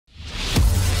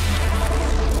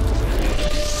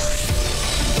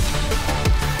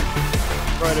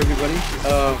right, everybody.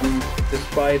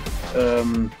 Despite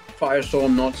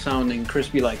Firestorm not sounding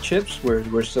crispy like chips,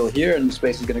 we're still here, and the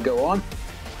space is going to go on.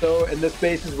 So in this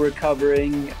spaces, we're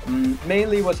covering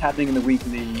mainly what's happening in the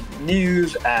weekly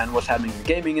news and what's happening in the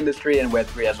gaming industry and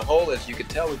Web3 as a whole. As you can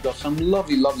tell, we've got some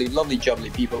lovely,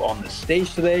 jubbly people on the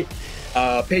stage today.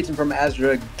 Payton from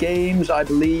Azra Games, I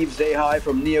believe. Zehi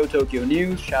from Neo Tokyo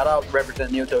News. Shout out,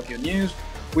 represent Neo Tokyo News.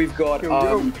 We've got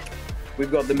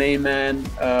the main man,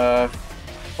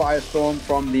 Firestorm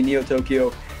from the Neo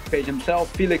Tokyo page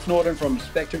himself, Felix Norden from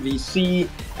Spectre VC,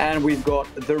 and we've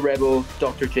got the rebel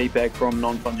Dr. JPEG from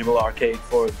Non-Fungible Arcade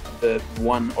for the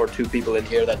one or two people in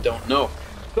here that don't know.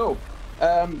 So,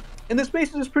 in this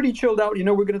space, it's pretty chilled out. You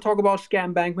know, we're going to talk about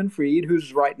Scam Bankman-Fried,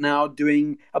 who's right now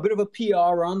doing a bit of a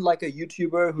PR run, like a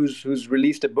YouTuber who's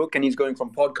released a book, and he's going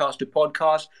from podcast to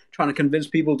podcast, trying to convince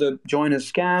people to join his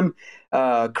scam.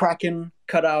 Kraken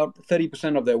cut out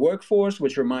 30% of their workforce,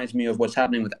 which reminds me of what's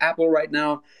happening with Apple right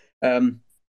now.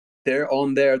 They're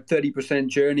on their 30%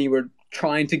 journey. We're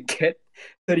trying to get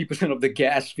 30% of the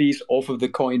gas fees off of the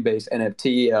Coinbase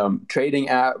NFT trading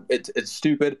app. It's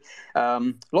stupid.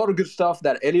 A lot of good stuff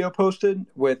that Elio posted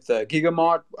with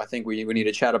Gigamart. I think we need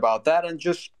to chat about that and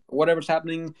just whatever's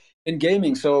happening in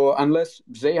gaming. So unless,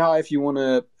 Zehi, if you want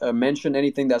to mention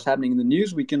anything that's happening in the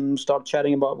news, we can start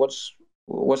chatting about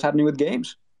what's happening with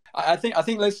games. I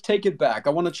think let's take it back.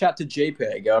 I want to chat to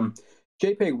JPEG.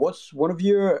 JPEG, what's one of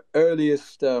your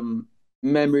earliest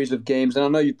memories of games? And I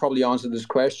know you've probably answered this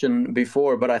question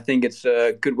before, but I think it's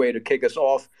a good way to kick us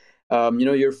off.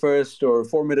 Your first or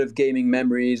formative gaming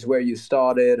memories, where you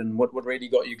started, and what really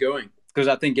got you going? Because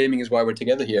I think gaming is why we're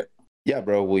together here. Yeah,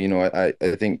 bro. Well, I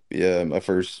think my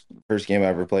first game I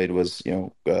ever played was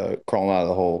crawling out of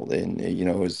the hole, and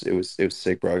it was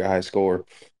sick, bro. I got a high score.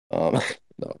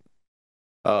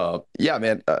 Yeah,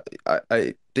 man.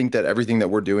 I think that everything that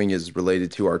we're doing is related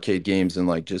to arcade games and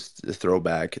like just the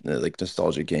throwback, like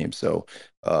nostalgic games. So,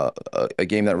 a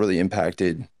game that really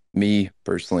impacted me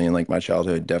personally and like my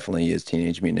childhood definitely is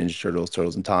Teenage Mutant Ninja Turtles: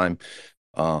 Turtles in Time.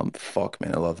 Fuck,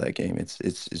 man, I love that game.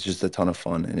 It's just a ton of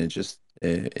fun, and it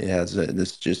has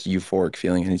this just euphoric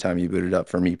feeling anytime you boot it up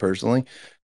for me personally.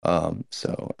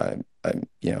 So I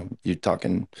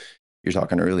you're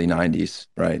talking early 90s,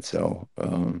 right? So,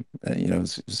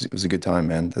 it was a good time,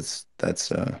 man.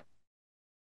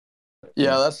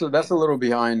 Yeah, that's a little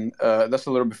behind. That's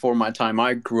a little before my time.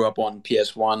 I grew up on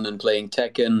PS1 and playing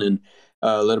Tekken and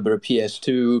a little bit of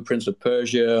PS2, Prince of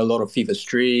Persia, a lot of FIFA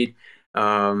Street.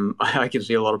 I can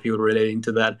see a lot of people relating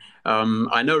to that.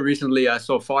 I know recently I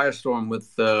saw Firestorm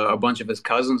with a bunch of his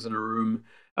cousins in a room,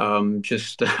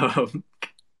 just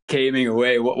gaming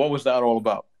away. What was that all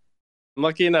about? I'm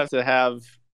lucky enough to have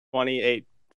 28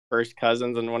 first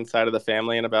cousins on one side of the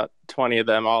family, and about 20 of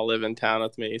them all live in town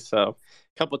with me. So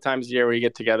a couple of times a year we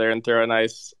get together and throw a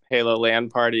nice Halo LAN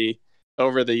party.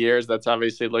 Over the years, that's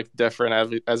obviously looked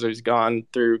different as we've gone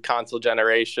through console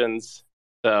generations.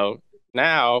 So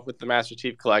now with the Master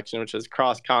Chief Collection, which is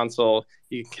cross-console,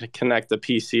 you can connect the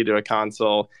PC to a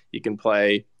console. You can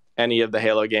play any of the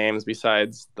Halo games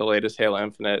besides the latest Halo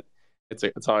Infinite.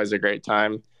 It's always a great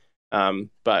time.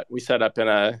 But we set up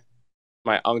in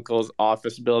my uncle's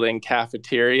office building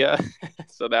cafeteria.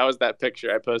 So that was that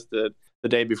picture I posted the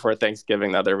day before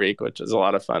Thanksgiving the other week, which is a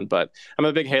lot of fun. But I'm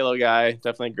a big Halo guy.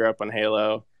 Definitely grew up on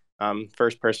Halo,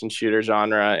 first-person shooter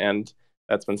genre, and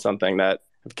that's been something that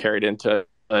I've carried into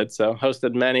it. So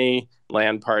hosted many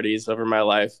LAN parties over my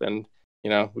life, and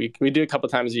we do a couple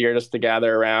times a year just to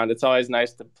gather around. It's always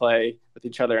nice to play with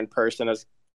each other in person as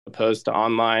opposed to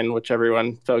online, which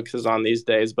everyone focuses on these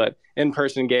days. But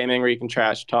in-person gaming where you can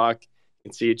trash talk, you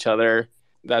can see each other,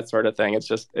 that sort of thing. It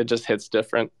just hits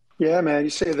different. Yeah, man. You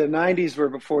say the 90s were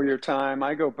before your time.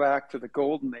 I go back to the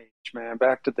golden age, man,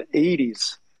 back to the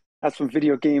 80s. That's when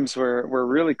video games were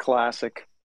really classic.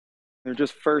 They're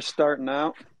just first starting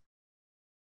out.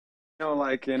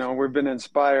 We've been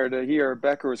inspired here.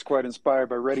 Becker was quite inspired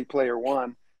by Ready Player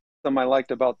One. Something I liked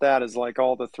about that is like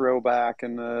all the throwback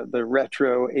and the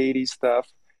retro 80s stuff.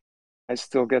 I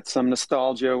still get some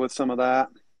nostalgia with some of that.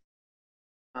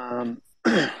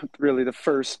 Really the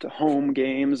first home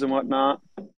games and whatnot.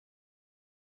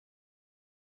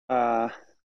 Yeah,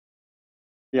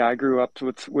 I grew up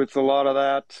with a lot of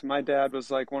that. My dad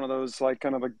was like one of those, like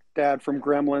kind of a dad from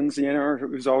Gremlins,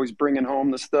 who's always bringing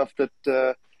home the stuff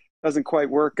that doesn't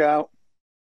quite work out.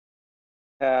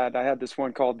 I had this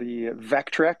one called the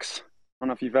Vectrex. I don't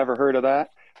know if you've ever heard of that.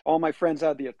 All my friends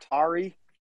had the Atari.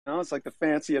 It's like the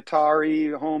fancy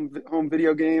Atari home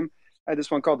video game. I had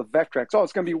this one called the Vectrex. Oh,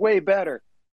 it's going to be way better.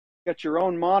 You got your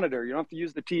own monitor. You don't have to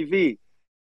use the TV.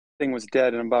 Thing was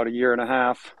dead in about a year and a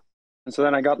half. And so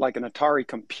then I got like an Atari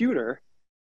computer,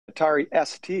 Atari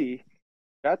ST.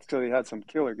 That actually had some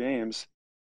killer games,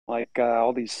 like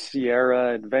all these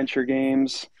Sierra adventure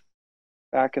games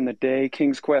back in the day.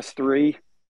 King's Quest 3,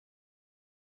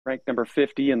 ranked number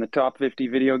 50 in the top 50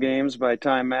 video games by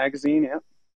Time Magazine. Yeah.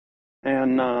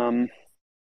 And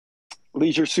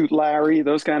Leisure Suit Larry,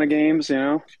 those kind of games, you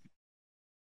know.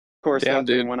 Of course, Damn,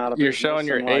 that thing dude, went out of you're business. showing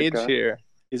your And like, age here.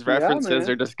 These yeah, references man.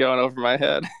 are just going over my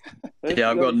head. Yeah,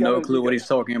 I've got no clue what he's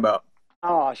talking about.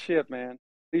 Oh, shit, man.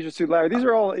 Leisure Suit Larry. These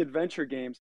are all adventure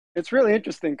games. It's really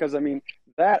interesting because, I mean,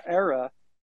 that era,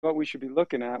 what we should be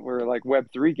looking at were like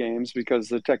Web3 games because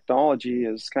the technology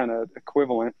is kind of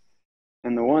equivalent.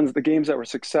 And the games that were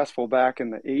successful back in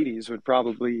the 80s would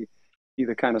probably be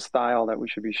the kind of style that we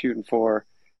should be shooting for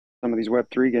some of these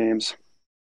Web3 games.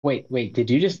 Wait, did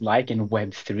you just liken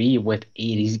Web3 with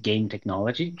 80s game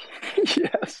technology?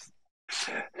 Yes,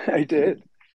 I did.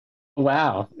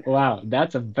 Wow,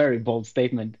 that's a very bold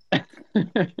statement.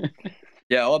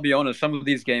 Yeah, I'll be honest. Some of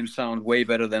these games sound way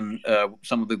better than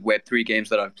some of the Web3 games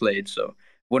that I've played, so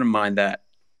wouldn't mind that.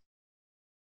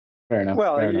 Fair enough,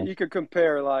 Well, fair you, enough. you could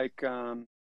compare like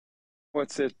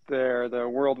what's it there, the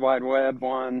World Wide Web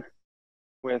one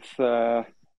with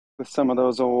some of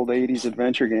those old '80s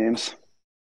adventure games.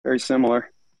 Very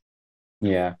similar.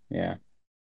 Yeah. I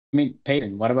mean,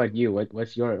 Peyton, what about you?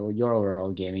 What's your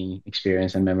overall gaming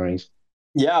experience and memories?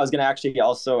 Yeah, I was gonna actually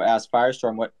also ask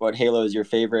Firestorm what Halo is your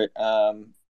favorite.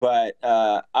 But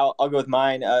I'll go with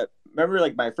mine. Remember,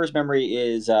 like my first memory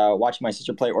is watching my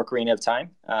sister play Ocarina of Time,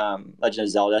 Legend of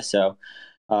Zelda. So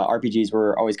RPGs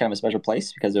were always kind of a special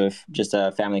place because of just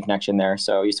a family connection there.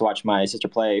 So I used to watch my sister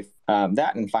play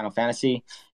that and Final Fantasy.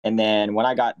 And then when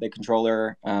I got the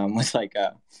controller, was like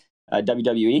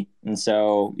WWE, and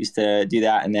so used to do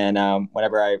that. And then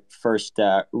whenever I first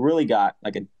really got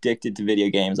like addicted to video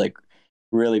games, like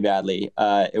really badly,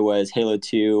 it was Halo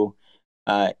 2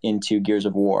 into Gears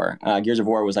of War. Gears of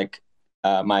War was like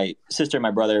my sister and my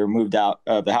brother moved out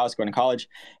of the house going to college,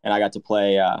 and I got to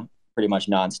play pretty much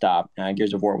nonstop.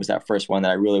 Gears of War was that first one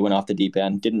that I really went off the deep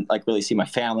end. Didn't like really see my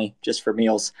family just for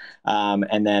meals,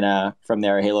 and then from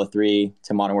there, Halo 3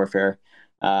 to Modern Warfare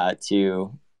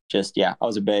to just I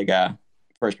was a big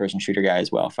first-person shooter guy as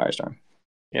well. Firestorm.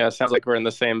 Yeah, sounds like we're in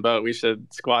the same boat. We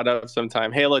should squad up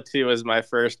sometime. Halo 2 was my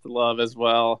first love as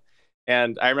well.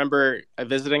 And I remember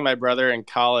visiting my brother in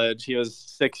college. He was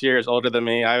 6 years older than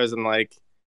me. I was in like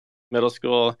middle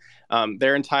school.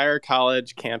 Their entire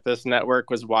college campus network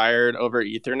was wired over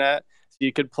Ethernet. So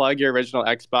you could plug your original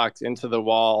Xbox into the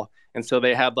wall. And so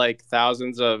they had like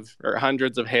thousands of or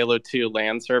hundreds of Halo 2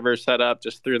 LAN servers set up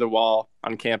just through the wall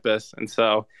on campus. And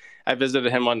so I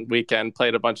visited him one weekend,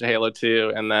 played a bunch of Halo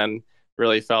 2, and then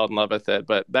really fell in love with it.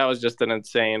 But that was just an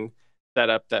insane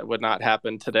setup that would not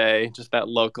happen today. Just that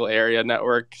local area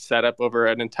network setup over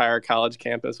an entire college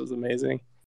campus was amazing.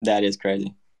 That is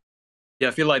crazy. Yeah,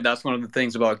 I feel like that's one of the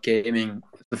things about gaming,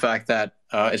 the fact that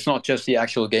it's not just the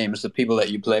actual game, it's the people that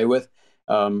you play with.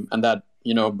 And that,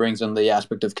 brings in the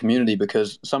aspect of community,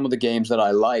 because some of the games that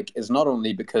I like is not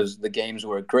only because the games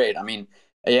were great. I mean,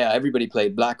 yeah, everybody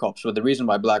played Black Ops, but the reason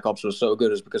why Black Ops was so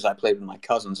good is because I played with my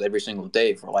cousins every single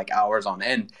day for like hours on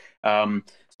end.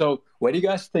 So where do you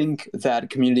guys think that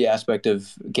community aspect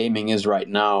of gaming is right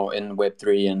now in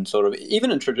Web3 and sort of even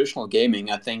in traditional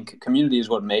gaming? I think community is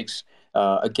what makes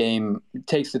a game,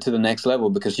 takes it to the next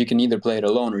level, because you can either play it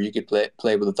alone or you could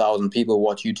play with 1,000 people,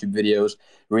 watch YouTube videos,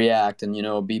 react,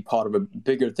 and be part of a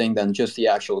bigger thing than just the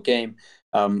actual game.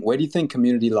 Where do you think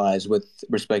community lies with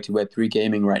respect to Web3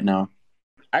 gaming right now?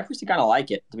 I personally kind of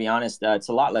like it, to be honest. It's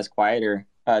a lot less quieter.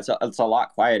 It's a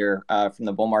lot quieter from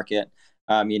the bull market.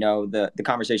 The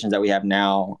conversations that we have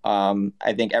now,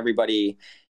 I think everybody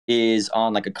is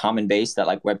on like a common base that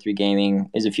like Web3 gaming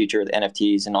is a future, the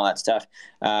NFTs and all that stuff.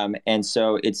 And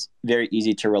so it's very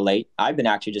easy to relate. I've been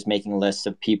actually just making lists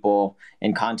of people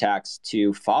and contacts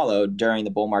to follow during the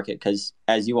bull market because,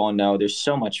 as you all know, there's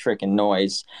so much freaking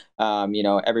noise.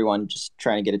 Everyone just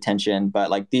trying to get attention, but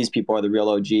like these people are the real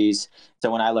OGs.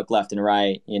 So when I look left and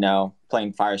right,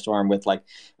 playing Firestorm with like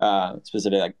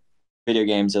specific like video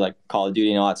games or like Call of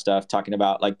Duty and all that stuff, talking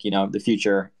about like, the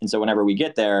future. And so whenever we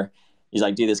get there, he's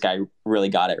like, dude, this guy really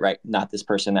got it, right? Not this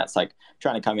person that's like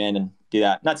trying to come in and do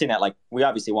that. Not saying that like we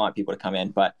obviously want people to come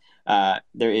in, but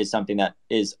there is something that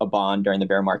is a bond during the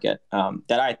bear market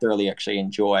that I thoroughly actually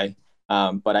enjoy.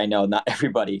 But I know not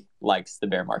everybody likes the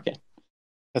bear market.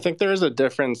 I think there is a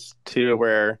difference too,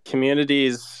 where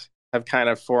communities have kind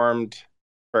of formed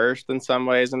first in some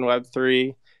ways in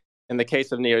Web3. In the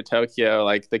case of Neo Tokyo,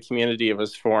 like the community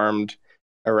was formed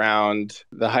around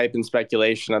the hype and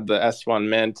speculation of the S1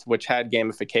 Mint, which had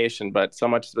gamification, but so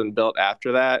much has been built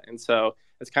after that. And so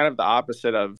it's kind of the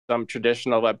opposite of some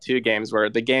traditional Web2 games where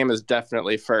the game is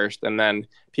definitely first and then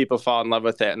people fall in love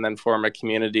with it and then form a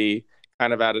community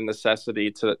kind of out of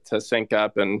necessity to sync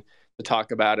up and to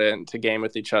talk about it and to game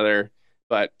with each other.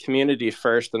 But community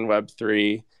first in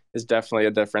Web3 is definitely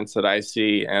a difference that I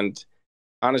see, and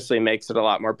honestly makes it a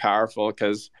lot more powerful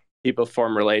because people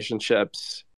form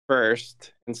relationships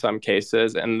first in some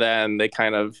cases, and then they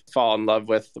kind of fall in love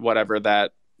with whatever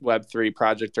that Web3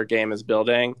 project or game is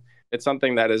building. It's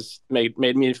something that has made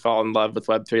me fall in love with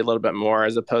Web3 a little bit more,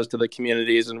 as opposed to the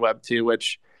communities in Web2,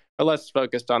 which are less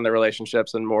focused on the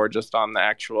relationships and more just on the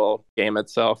actual game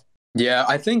itself. Yeah,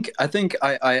 I'm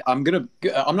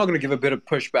not gonna give a bit of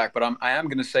pushback, but I am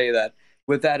gonna say that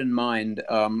with that in mind,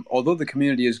 although the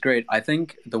community is great, I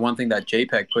think the one thing that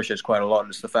JPEG pushes quite a lot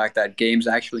is the fact that games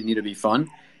actually need to be fun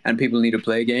and people need to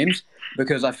play games,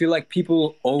 because I feel like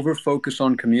people over focus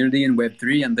on community in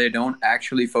Web3 and they don't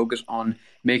actually focus on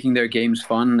making their games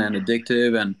fun and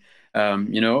addictive. And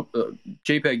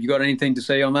JPEG, you got anything to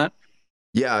say on that?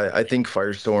 Yeah, I think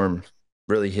Firestorm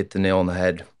really hit the nail on the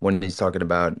head when he's talking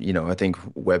about, I think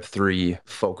Web3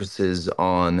 focuses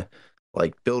on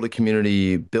like build a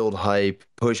community, build hype,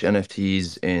 push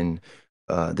NFTs and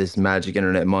this magic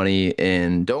internet money,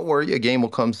 and don't worry, a game will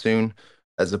come soon,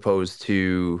 as opposed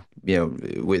to,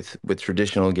 with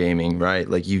traditional gaming, right?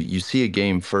 Like you see a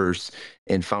game first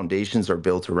and foundations are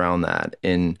built around that.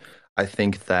 And I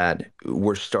think that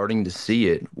we're starting to see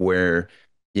it where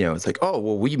it's like, oh,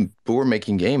 well, we're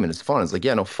making game and it's fun. It's like,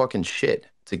 yeah, no fucking shit.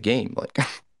 It's a game. Like,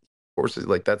 of course,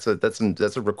 like that's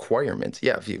a requirement.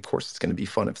 Yeah, of course it's going to be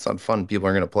fun. If it's not fun, people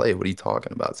aren't going to play. What are you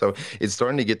talking about? So it's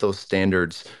starting to get those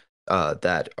standards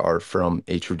that are from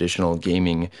a traditional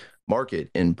gaming market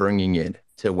and bringing it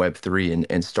to Web3,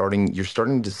 and you're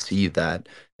starting to see that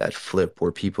flip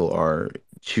where people are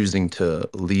choosing to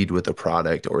lead with a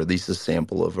product, or at least a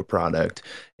sample of a product,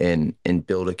 and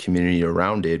build a community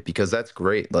around it, because that's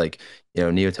great. Like,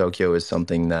 Neo Tokyo is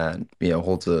something that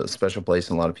holds a special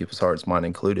place in a lot of people's hearts, mine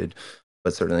included,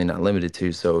 but certainly not limited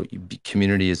to. So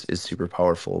community is super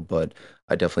powerful, but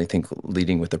I definitely think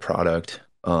leading with the product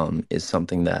is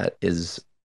something that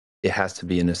it has to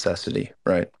be a necessity,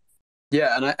 right?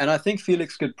 Yeah, and I think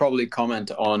Felix could probably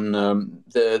comment on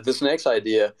this next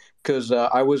idea, because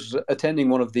I was attending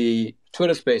one of the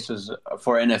Twitter spaces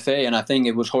for NFA, and I think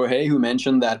it was Jorge who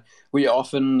mentioned that we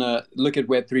often look at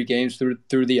Web3 games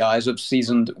through the eyes of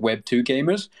seasoned Web2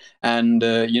 gamers, and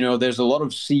there's a lot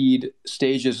of seed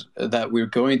stages that we're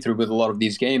going through with a lot of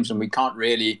these games, and we can't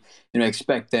really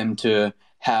expect them to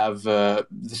have the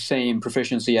same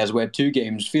proficiency as Web2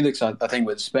 games. Felix, I think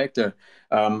with Spectre,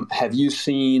 have you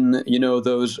seen,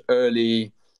 those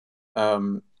early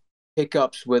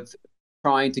hiccups with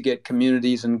trying to get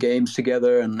communities and games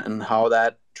together, and how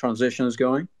that transition is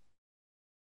going?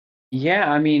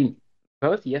 Yeah, I mean,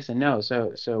 both yes and no.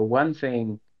 So one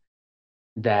thing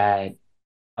that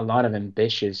a lot of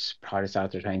ambitious products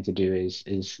out there trying to do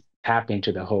is tap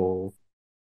into the whole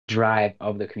drive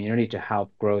of the community to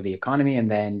help grow the economy, and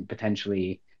then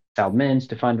potentially sell mints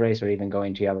to fundraise or even go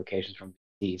into allocations from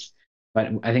VCs. But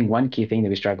I think one key thing that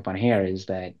we strike upon here is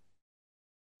that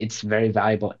it's very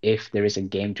valuable if there is a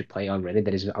game to play already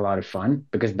that is a lot of fun,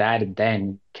 because that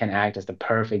then can act as the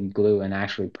perfect glue and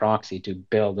actually proxy to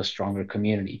build a stronger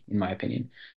community, in my opinion.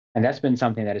 And that's been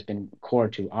something that has been core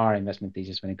to our investment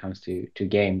thesis when it comes to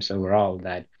games overall,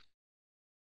 that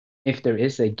if there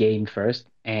is a game first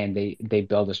and they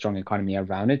build a strong economy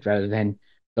around it, rather than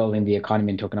building the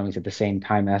economy and tokenomics at the same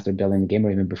time as they're building the game,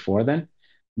 or even before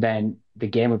then the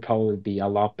game would probably be a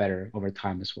lot better over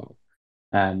time as well.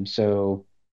 So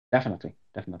definitely.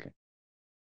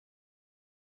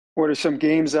 What are some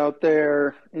games out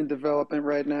there in development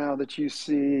right now that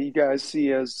you guys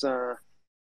see as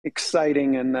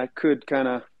exciting and that could kind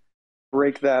of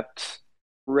break that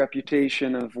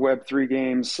reputation of Web3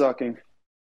 games sucking?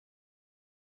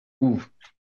 Ooh,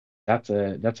 that's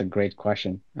a great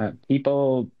question.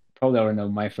 People probably already know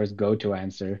my first go-to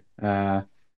answer.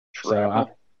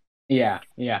 Travel. Yeah,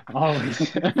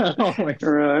 always, always.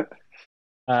 Right.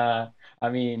 I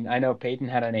mean, I know Payton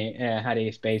had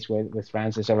a space with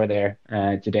Francis over there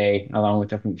today, along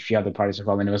with a few other parties as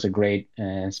well, and it was a great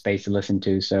space to listen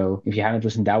to. So if you haven't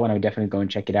listened to that one, I would definitely go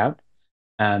and check it out.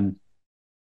 Um,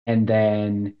 and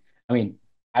then, I mean,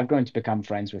 I've grown to become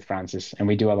friends with Francis, and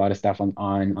we do a lot of stuff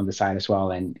on the side as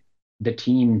well. And the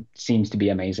team seems to be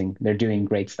amazing. They're doing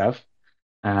great stuff,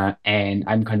 and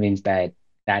I'm convinced that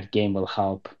that game will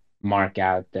help mark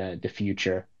out the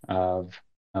future of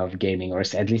gaming, or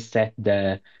at least set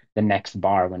the next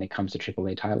bar when it comes to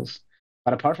AAA titles.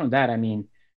 But apart from that, I mean,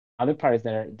 other parties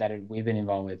we've been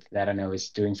involved with that I know is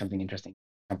doing something interesting.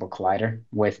 For example, Collider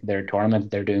with their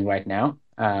tournament they're doing right now.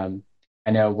 I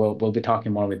know we'll be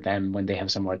talking more with them when they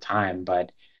have some more time,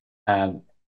 but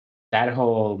that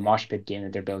whole mosh pit game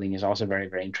that they're building is also very,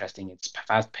 very interesting. It's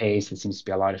fast paced. It seems to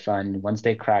be a lot of fun. Once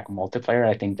they crack multiplayer,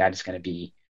 I think that is going to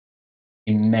be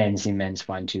immense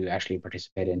fun to actually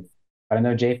participate in. But I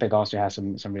know JPEG also has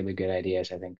some really good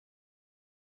ideas, I think.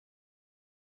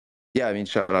 Yeah, I mean,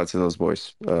 shout out to those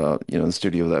boys. The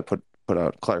studio that put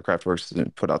out Collider Craftworks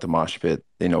and put out the mosh pit.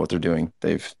 They know what they're doing.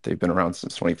 They've been around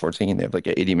since 2014. They have like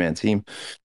an 80-man team,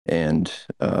 and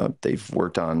they've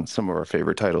worked on some of our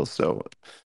favorite titles. So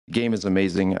the game is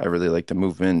amazing. I really like the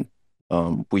movement.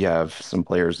 We have some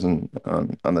players on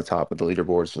the top of the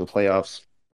leaderboards for the playoffs,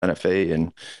 NFA,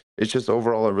 and it's just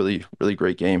overall a really, really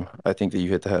great game. I think that you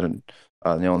hit the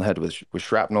nail on the head with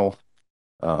Shrapnel.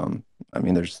 I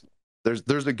mean, there's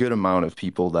a good amount of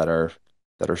people that are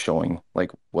showing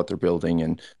like what they're building,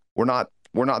 and we're not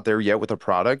there yet with a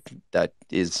product that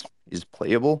is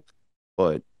playable,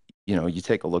 but you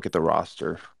take a look at the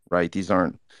roster, right? These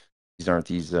aren't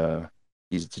these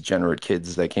degenerate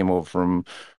kids that came over from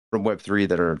Web3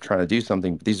 that are trying to do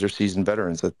something. These are seasoned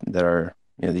veterans that are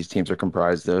these teams are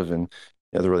comprised of, and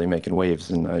they're really making waves.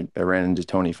 And I ran into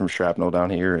Tony from Shrapnel down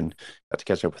here and got to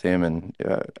catch up with him, and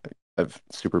I'm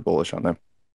super bullish on them.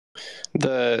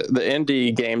 The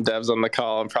indie game devs on the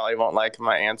call probably won't like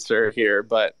my answer here,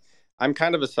 but I'm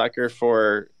kind of a sucker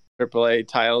for AAA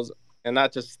titles, and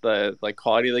not just the like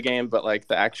quality of the game, but like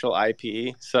the actual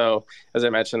IP. So as I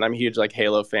mentioned, I'm a huge like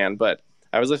Halo fan, but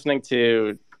I was listening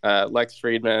to Lex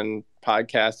Friedman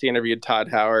podcast. He interviewed Todd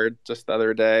Howard just the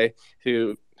other day,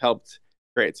 who helped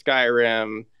create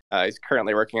Skyrim. He's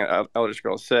currently working on Elder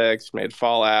Scrolls 6, made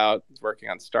Fallout. He's working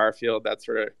on Starfield. That's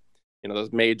sort of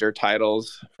those major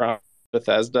titles from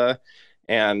Bethesda.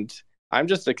 And I'm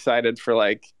just excited for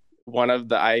like one of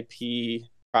the IP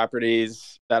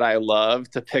properties that I love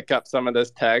to pick up some of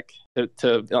this tech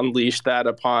to unleash that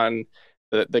upon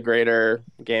the greater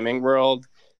gaming world.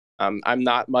 I'm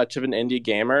not much of an indie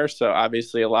gamer, so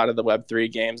obviously a lot of the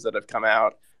Web3 games that have come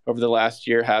out over the last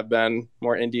year have been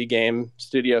more indie game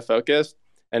studio focused,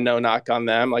 and no knock on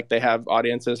them. Like, they have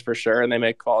audiences for sure, and they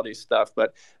make quality stuff,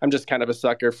 but I'm just kind of a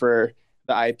sucker for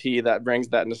the IP that brings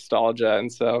that nostalgia,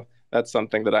 and so that's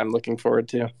something that I'm looking forward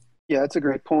to. Yeah, that's a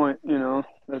great point.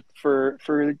 That for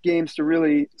games to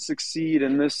really succeed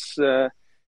in this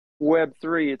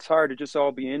Web3, it's hard to just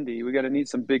all be indie. We got to need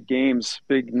some big games,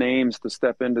 big names to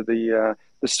step into the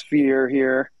sphere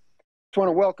here. Just want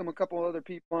to welcome a couple other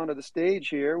people onto the stage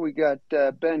here. We got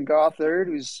Ben Gothard,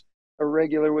 who's a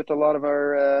regular with a lot of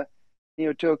our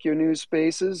Neo Tokyo news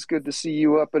spaces. Good to see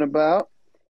you up and about.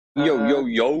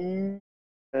 Yo.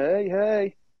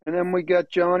 Hey. And then we got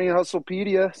Johnny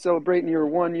Hustlepedia celebrating your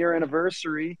 1-year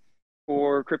anniversary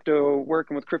for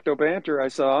working with Crypto Banter, I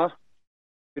saw.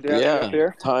 Good to have you up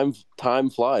here. Time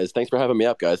flies. Thanks for having me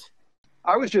up, guys.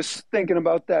 I was just thinking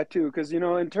about that too, because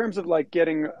in terms of like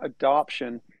getting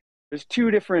adoption, there's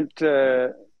two different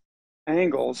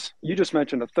angles. You just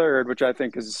mentioned a third, which I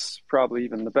think is probably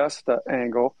even the best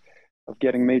angle of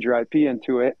getting major IP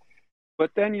into it.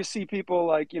 But then you see people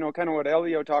like, kind of what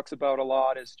Elio talks about a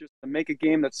lot is just to make a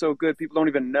game that's so good people don't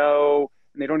even know,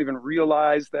 and they don't even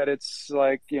realize that it's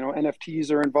like,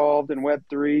 NFTs are involved in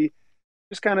Web3.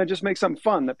 Just kind of just make something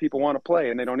fun that people want to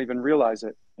play, and they don't even realize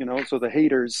it, so the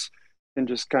haters can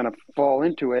just kind of fall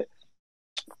into it.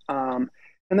 And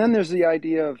then there's the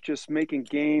idea of just making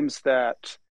games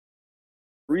that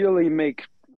really make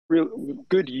real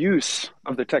good use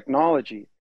of the technology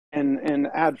and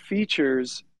add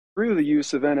features through the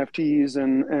use of NFTs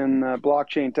and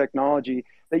blockchain technology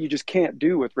that you just can't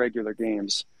do with regular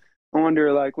games. I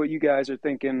wonder like what you guys are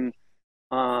thinking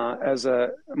as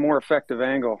a more effective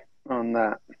angle on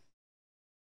that.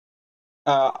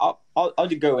 I'll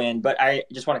just go in, but I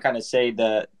just want to kind of say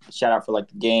the shout out for like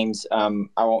the games. I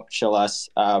won't shill us,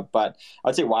 but I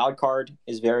would say Wildcard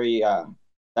is very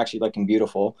actually looking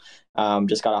beautiful.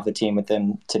 Just got off the team with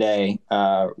them today.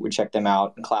 We checked them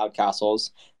out. And Cloud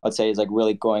Castles, I'd say, is like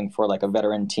really going for like a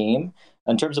veteran team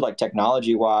in terms of like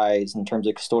technology wise, in terms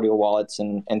of custodial wallets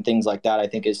and things like that. I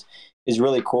think is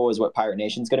really cool is what Pirate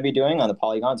Nation is going to be doing on the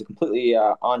Polygons, a completely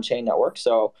on-chain network.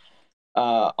 So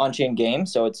on-chain game.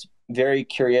 So it's very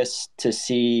curious to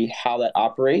see how that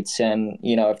operates. And,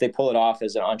 if they pull it off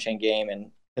as an on-chain game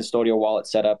and custodial wallet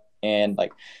setup and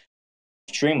like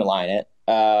streamline it,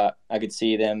 I could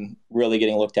see them really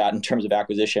getting looked at in terms of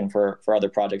acquisition for other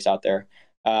projects out there.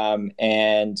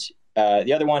 And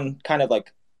the other one kind of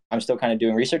like I'm still kind of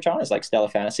doing research on is like Stella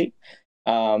Fantasy.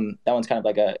 That one's kind of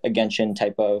like a Genshin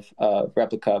type of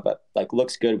replica, but like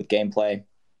looks good with gameplay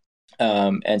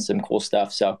and some cool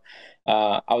stuff. So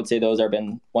I would say those have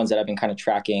been ones that I've been kind of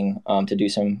tracking to do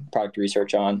some product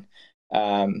research on.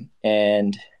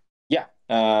 And yeah,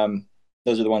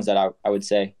 those are the ones that I would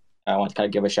say I want to kind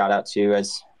of give a shout out to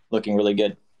as looking really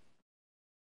good.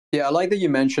 Yeah, I like that you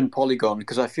mentioned Polygon,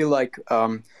 because I feel like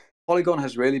Polygon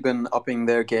has really been upping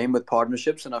their game with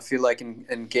partnerships, and I feel like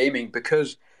in gaming,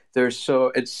 because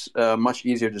it's much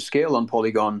easier to scale on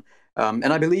Polygon. And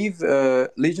I believe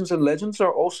Legions and Legends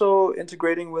are also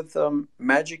integrating with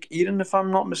Magic Eden, if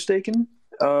I'm not mistaken.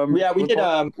 Yeah,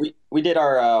 we did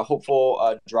our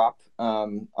hopeful drop,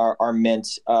 our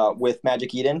mint with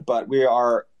Magic Eden, but we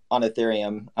are on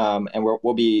Ethereum, and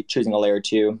we'll be choosing a layer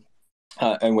 2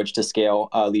 in which to scale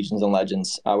Legions and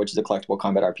Legends, which is a collectible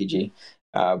combat RPG.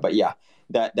 But yeah,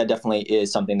 that definitely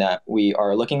is something that we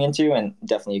are looking into, and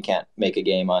definitely you can't make a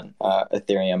game on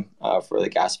Ethereum for the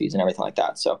gas fees and everything like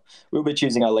that. So we'll be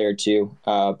choosing a layer 2,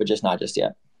 but just not just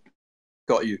yet.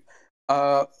 Got you.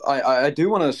 I do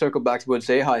want to circle back to what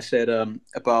Zehi said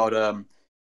about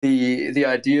the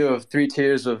idea of 3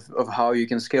 tiers of how you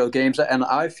can scale games. And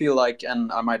I feel like,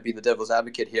 and I might be the devil's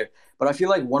advocate here, but I feel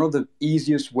like one of the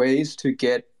easiest ways to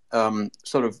get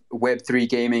sort of Web3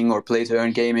 gaming or play to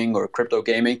earn gaming or crypto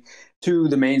gaming to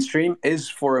the mainstream is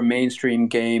for a mainstream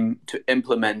game to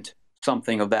implement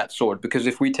something of that sort. Because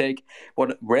if we take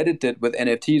what Reddit did with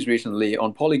NFTs recently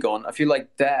on Polygon, I feel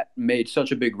like that made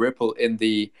such a big ripple in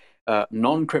the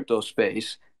non-crypto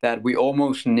space that we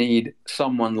almost need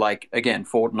someone like, again,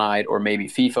 Fortnite or maybe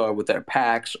FIFA with their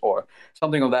packs or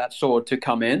something of that sort to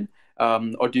come in.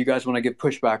 Or do you guys want to give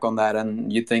pushback on that,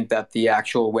 and you think that the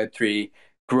actual Web3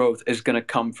 growth is going to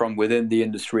come from within the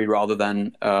industry rather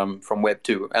than from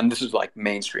Web2? And this is like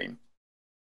mainstream.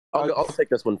 I'll take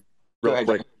this one real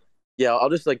quick. Yeah, I'll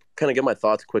just like kind of get my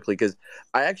thoughts quickly, because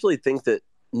I actually think that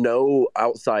no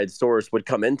outside source would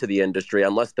come into the industry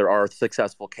unless there are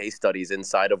successful case studies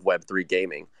inside of Web3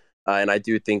 gaming. And I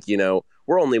do think,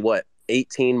 we're only,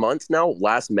 18 months now?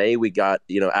 Last May, we got,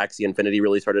 Axie Infinity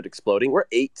really started exploding. We're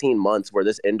 18 months where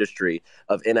this industry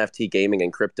of NFT gaming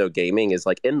and crypto gaming is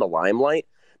like in the limelight.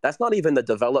 That's not even the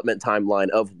development timeline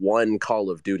of one Call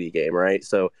of Duty game, right?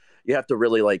 So you have to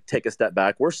really like take a step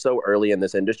back. We're so early in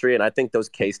this industry, and I think those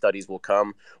case studies will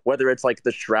come, whether it's like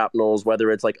the Shrapnels, whether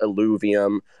it's like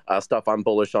Illuvium, stuff I'm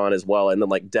bullish on as well, and then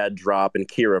like Dead Drop and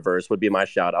Kiraverse would be my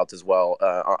shout outs as well.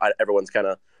 Everyone's kind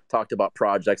of talked about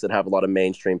projects that have a lot of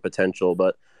mainstream potential,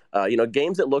 but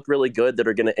games that look really good that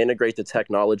are going to integrate the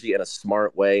technology in a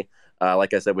smart way.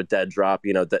 Like I said, with Dead Drop,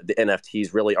 the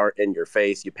NFTs really aren't in your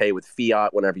face. You pay with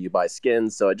fiat whenever you buy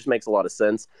skins. So it just makes a lot of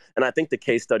sense. And I think the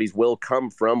case studies will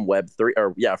come from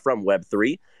from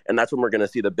Web3. And that's when we're going to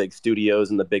see the big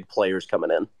studios and the big players coming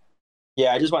in.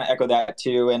 Yeah, I just want to echo that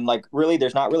too. And like, really,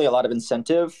 there's not really a lot of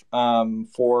incentive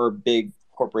for big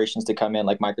corporations to come in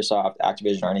like Microsoft,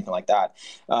 Activision, or anything like that.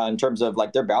 In terms of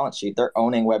like their balance sheet, they're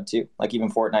owning Web2, like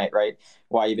even Fortnite, right?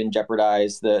 Why even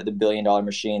jeopardize the $1 billion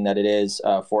machine that it is,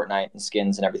 Fortnite and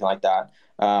skins and everything like that,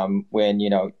 when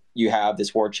you have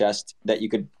this war chest that you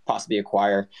could possibly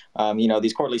acquire.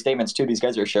 These quarterly statements too, these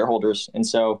guys are shareholders, and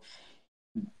so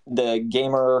the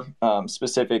gamer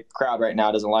specific crowd right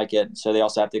now doesn't like it, so they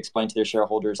also have to explain to their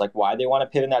shareholders like why they want to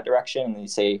pivot in that direction, and they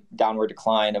say downward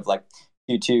decline of like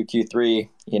Q2, Q3,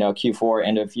 Q4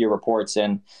 end of year reports,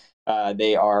 and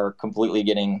they are completely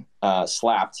getting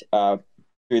slapped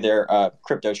through their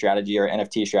crypto strategy or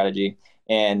NFT strategy,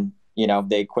 and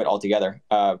they quit altogether.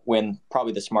 When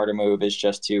probably the smarter move is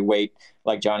just to wait,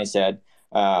 like Johnny said,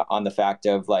 on the fact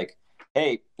of like,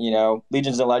 hey,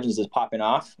 Legions and Legends is popping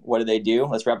off. What do?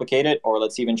 Let's replicate it, or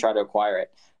let's even try to acquire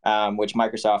it, which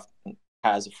Microsoft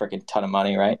has a freaking ton of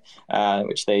money, right?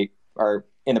 Which they are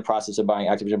in the process of buying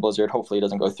Activision Blizzard. Hopefully it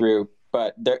doesn't go through,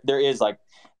 but there is like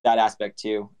that aspect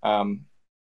too.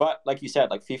 But like you said,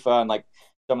 like FIFA and like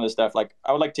some of the stuff, like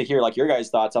I would like to hear like your guys'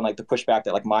 thoughts on like the pushback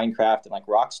that like Minecraft and like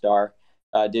Rockstar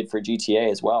did for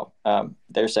GTA as well.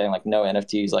 They're saying like no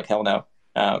NFTs, like hell no.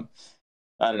 I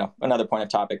don't know, another point of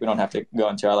topic we don't have to go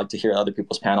into. I like to hear other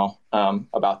people's panel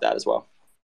about that as well.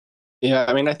 Yeah,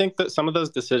 I mean, I think that some of those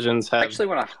decisions have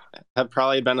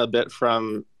probably been a bit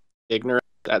from ignorance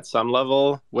at some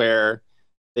level, where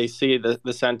they see the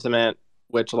sentiment,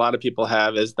 which a lot of people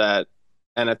have, is that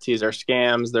NFTs are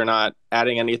scams. They're not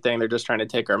adding anything. They're just trying to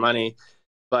take our money.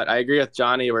 But I agree with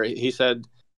Johnny, where he said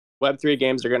Web3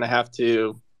 games are going to have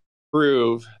to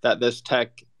prove that this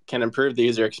tech can improve the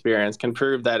user experience, can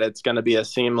prove that it's going to be a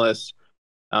seamless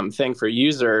thing for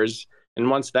users.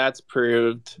 And once that's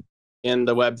proved in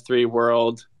the Web3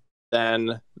 world,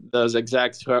 then those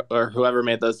execs or whoever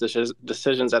made those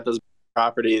decisions at those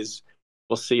properties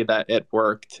will see that it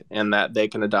worked and that they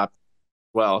can adopt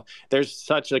well. There's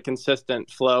such a consistent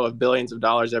flow of billions of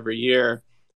dollars every year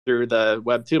through the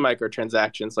Web2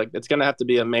 microtransactions. Like, it's going to have to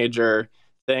be a major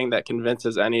thing that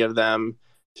convinces any of them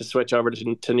to switch over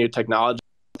to new technology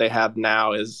they have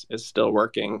now is still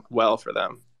working well for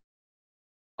them.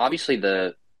 Obviously,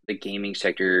 the gaming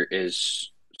sector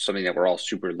is something that we're all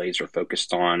super laser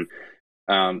focused on.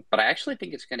 But I actually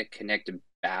think it's going to connect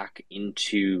back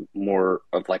into more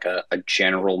of like a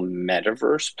general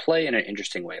metaverse play in an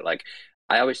interesting way. Like,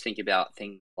 I always think about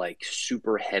things like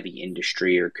super heavy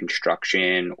industry or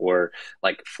construction or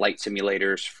like flight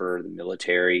simulators for the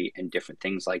military and different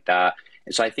things like that.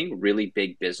 And so I think really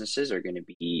big businesses are going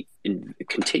to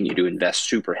continue to invest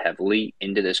super heavily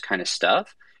into this kind of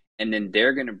stuff. And then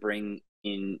they're going to bring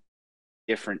in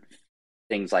different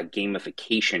things like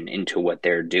gamification into what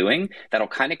they're doing that'll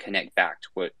kind of connect back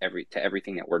to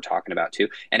everything that we're talking about too.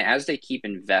 And as they keep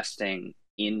investing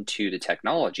into the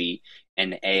technology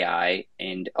and AI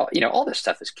and all this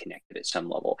stuff is connected at some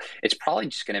level, it's probably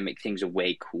just going to make things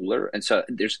way cooler. And so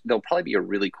there'll probably be a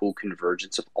really cool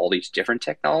convergence of all these different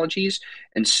technologies.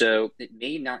 And so it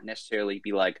may not necessarily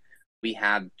be like we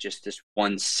have just this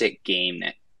one sick game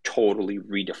that totally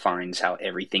redefines how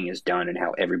everything is done and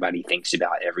how everybody thinks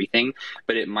about everything,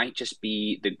 but it might just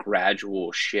be the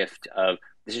gradual shift of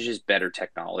this is just better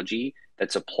technology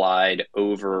that's applied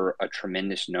over a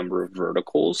tremendous number of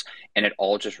verticals, and it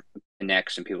all just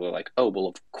connects and people are like, oh, well,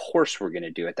 of course we're going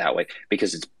to do it that way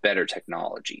because it's better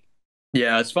technology.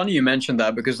 Yeah, it's funny you mentioned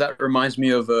that because that reminds me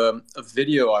of a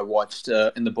video I watched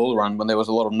in the bull run when there was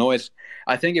a lot of noise.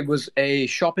 I think it was a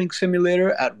shopping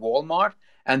simulator at Walmart.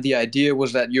 And the idea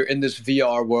was that you're in this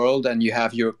VR world and you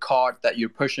have your cart that you're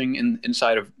pushing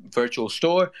inside a virtual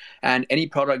store. And any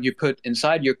product you put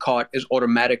inside your cart is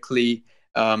automatically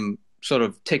sort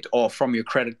of ticked off from your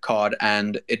credit card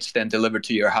and it's then delivered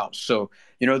to your house. So,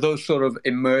 those sort of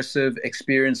immersive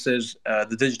experiences,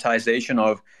 the digitization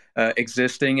of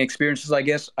existing experiences, I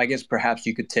guess perhaps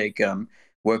you could take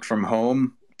work from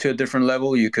home to a different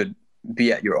level. You could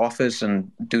be at your office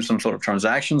and do some sort of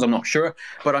transactions. I'm not sure.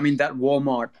 But I mean, that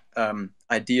Walmart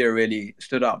idea really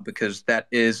stood out because that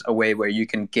is a way where you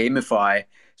can gamify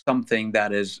something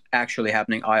that is actually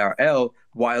happening IRL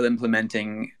while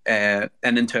implementing an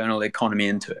internal economy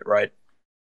into it, right?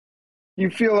 You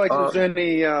feel like there's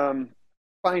any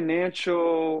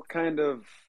financial kind of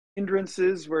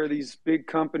hindrances where these big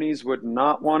companies would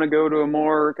not want to go to a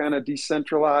more kind of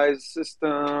decentralized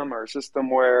system or a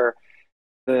system where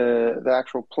the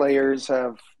actual players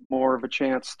have more of a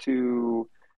chance to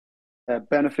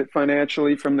benefit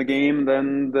financially from the game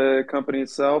than the company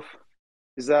itself?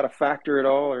 Is that a factor at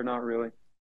all or not really?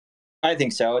 I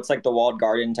think so. It's like the walled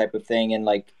garden type of thing. And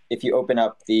like, if you open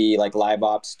up the like live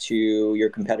ops to your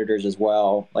competitors as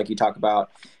well, like you talk about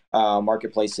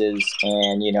marketplaces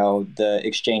and, the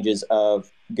exchanges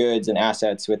of goods and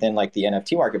assets within like the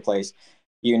NFT marketplace,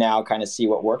 you now kind of see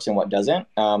what works and what doesn't.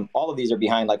 All of these are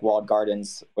behind like walled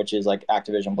gardens, which is like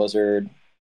Activision, Blizzard,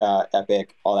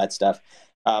 Epic, all that stuff.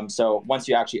 So once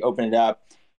you actually open it up,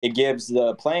 it gives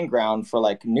the playing ground for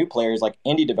like new players, like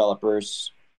indie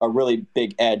developers, a really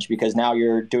big edge because now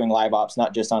you're doing live ops,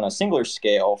 not just on a singular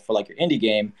scale for like your indie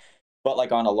game, but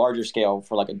like on a larger scale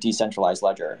for like a decentralized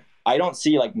ledger. I don't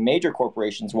see like major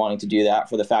corporations wanting to do that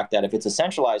for the fact that if it's a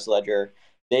centralized ledger,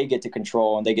 they get to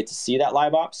control and they get to see that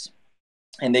live ops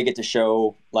and they get to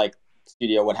show like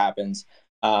studio what happens.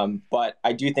 But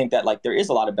I do think that like there is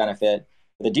a lot of benefit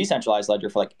with a decentralized ledger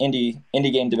for like indie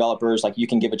game developers. Like you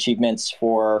can give achievements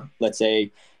for, let's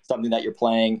say, something that you're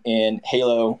playing in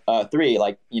Halo 3,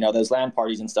 like, those LAN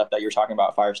parties and stuff that you're talking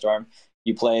about, Firestorm.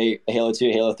 You play Halo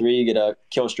 2, Halo 3, you get a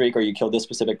kill streak or you kill this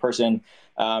specific person.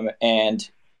 And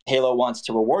Halo wants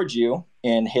to reward you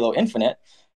in Halo Infinite.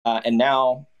 And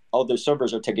now all those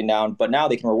servers are taken down, but now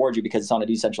they can reward you because it's on a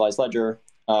decentralized ledger.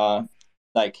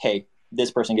 Like, hey,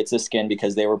 this person gets this skin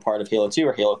because they were part of Halo 2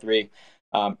 or Halo 3.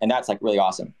 And that's like really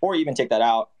awesome. Or even take that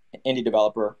out, indie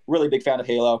developer, really big fan of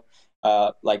Halo,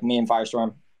 like me and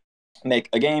Firestorm make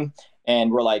a game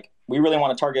and we're like, we really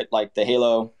want to target like the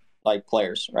Halo like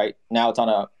players, right? Now it's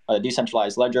on a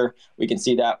decentralized ledger. We can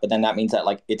see that, but then that means that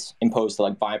like it's imposed to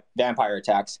like vampire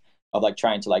attacks of like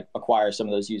trying to like acquire some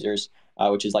of those users,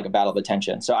 which is like a battle of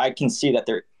attention. So I can see that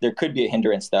there could be a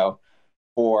hindrance though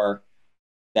for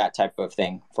that type of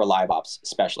thing for live ops,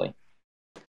 especially.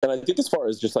 And I think as far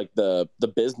as just like the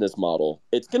business model,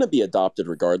 it's going to be adopted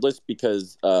regardless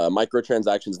because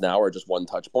microtransactions now are just one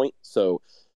touch point. So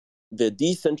the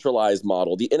decentralized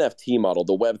model, the NFT model,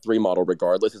 the Web3 model,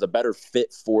 regardless, is a better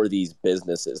fit for these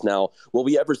businesses. Now, will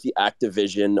we ever see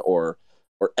Activision or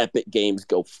Epic Games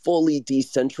go fully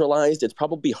decentralized? It's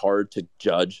probably hard to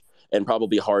judge and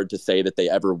probably hard to say that they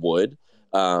ever would.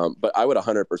 But I would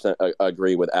 100%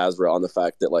 agree with Azra on the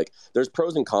fact that like there's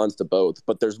pros and cons to both.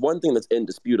 But there's one thing that's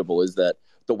indisputable is that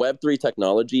the Web3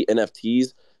 technology,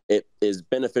 NFTs, it is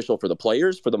beneficial for the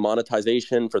players, for the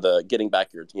monetization, for the getting back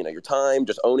your time,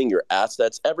 just owning your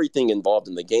assets, everything involved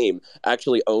in the game,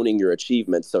 actually owning your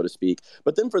achievements, so to speak.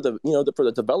 But then for the for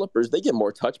the developers, they get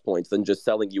more touch points than just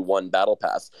selling you one battle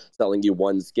pass, selling you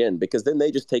one skin, because then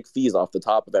they just take fees off the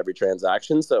top of every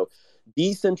transaction. So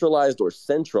decentralized or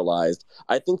centralized,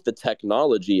 I think the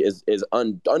technology is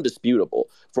undisputable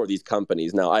for these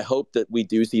companies. Now, I hope that we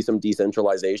do see some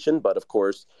decentralization, but of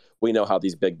course, we know how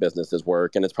these big businesses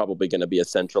work, and it's probably going to be a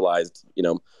centralized,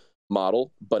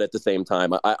 model. But at the same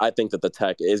time, I think that the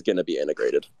tech is going to be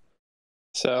integrated.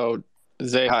 So,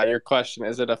 Zehi, your question,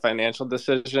 is it a financial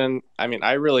decision? I mean,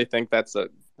 I really think that's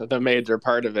the major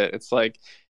part of it. It's like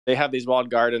they have these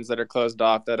walled gardens that are closed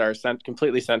off that are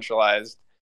completely centralized.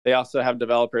 They also have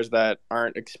developers that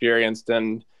aren't experienced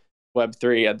in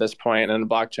Web3 at this point and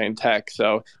blockchain tech.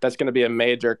 So that's going to be a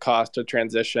major cost to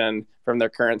transition from their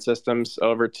current systems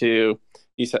over to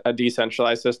a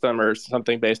decentralized system or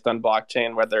something based on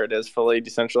blockchain, whether it is fully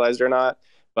decentralized or not.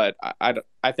 But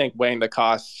I think weighing the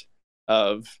costs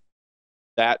of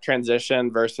that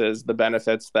transition versus the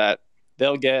benefits that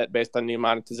they'll get based on new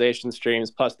monetization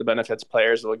streams, plus the benefits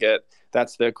players will get,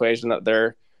 that's the equation that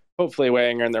they're hopefully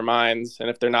weighing in their minds. And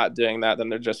if they're not doing that, then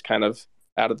they're just kind of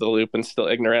out of the loop and still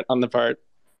ignorant on the part.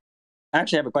 I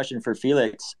actually have a question for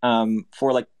Felix.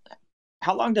 For like,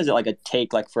 how long does it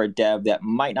take for a dev that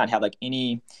might not have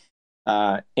any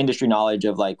industry knowledge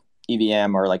of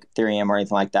EVM or Ethereum or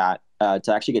anything like that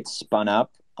to actually get spun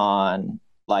up on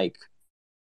I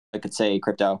could say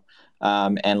crypto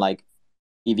and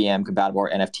EVM compatible or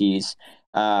NFTs?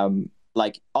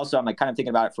 Also, I'm kind of thinking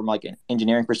about it from an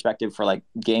engineering perspective for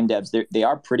game devs. They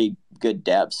are pretty good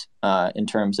devs in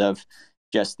terms of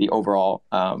just the overall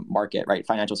market, right?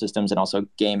 Financial systems and also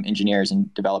game engineers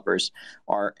and developers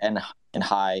are in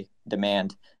high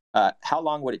demand. How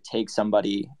long would it take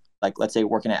somebody let's say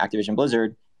working at Activision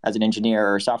Blizzard as an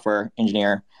engineer or software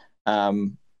engineer to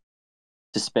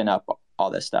spin up all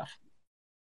this stuff?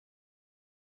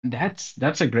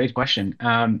 That's a great question.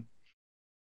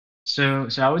 So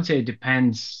I would say it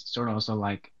depends sort of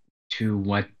also to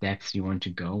what depth you want to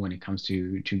go when it comes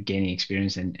to gaining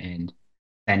experience and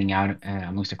standing out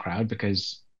amongst the crowd,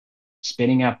 because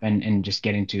spinning up and just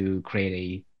getting to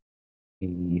create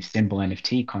a simple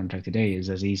NFT contract today is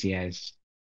as easy as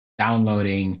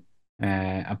downloading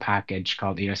a package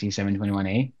called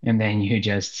ERC-721A, and then you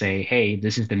just say, hey,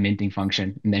 this is the minting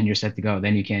function, and then you're set to go.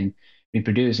 Then you can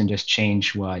reproduce and just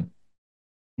change what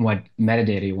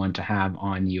metadata you want to have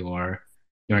on your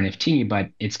NFT, but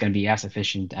it's going to be as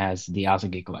efficient as the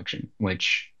Azra collection,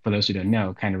 which, for those who don't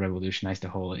know, kind of revolutionized the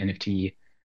whole NFT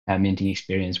minting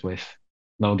experience with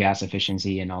low gas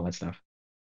efficiency and all that stuff.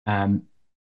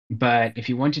 But if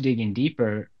you want to dig in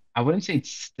deeper, I wouldn't say it's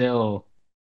still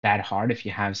that hard if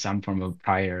you have some form of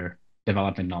prior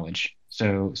development knowledge.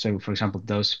 So for example,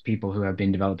 those people who have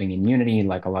been developing in Unity,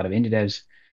 like a lot of indie devs,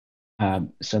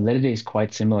 Solidity is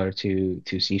quite similar to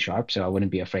C#, so I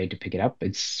wouldn't be afraid to pick it up.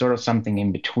 It's sort of something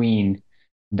in between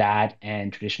that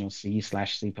and traditional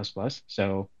C/C++.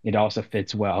 So it also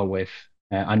fits well with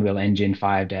Unreal Engine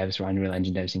 5 devs or Unreal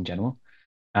Engine devs in general.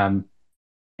 And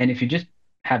if you just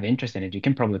have interest in it, you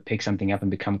can probably pick something up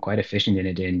and become quite efficient in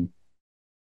it in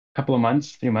a couple of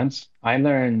months, 3 months. I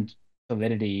learned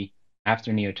Solidity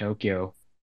after Neo Tokyo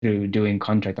through doing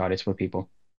contract audits for people.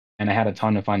 And I had a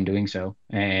ton of fun doing so.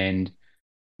 And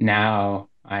now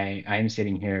I'm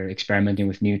sitting here experimenting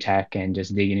with new tech and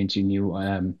just digging into new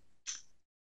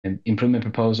improvement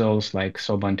proposals like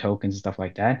Soulbound tokens and stuff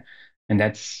like that. And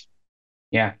that's,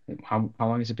 yeah, how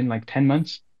long has it been? 10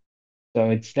 months? So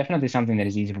it's definitely something that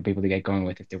is easy for people to get going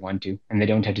with if they want to, and they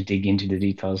don't have to dig into the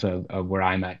details of where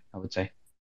I'm at, I would say.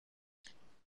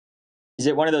 Is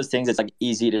it one of those things that's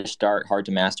easy to start, hard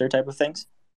to master type of things?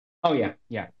 Oh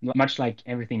yeah. Much like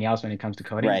everything else when it comes to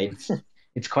coding, right.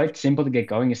 It's quite simple to get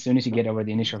going as soon as you get over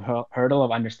the initial hurdle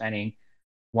of understanding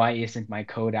why isn't my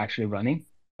code actually running.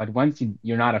 But once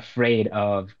you're not afraid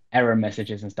of error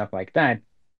messages and stuff like that,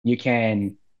 you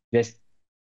can just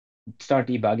start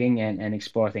debugging and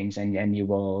explore things, and you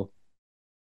will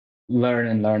learn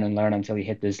and learn and learn until you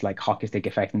hit this hockey stick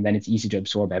effect, and then it's easy to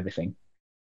absorb everything,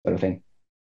 sort of thing.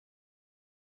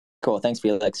 Cool. Thanks,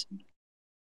 Felix.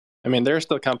 I mean, there are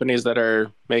still companies that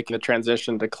are making the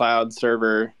transition to cloud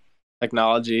server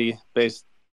technology based,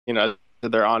 to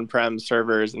their on-prem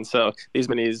servers. And so these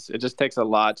minis, it just takes a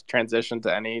lot to transition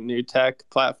to any new tech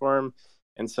platform.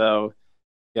 And so,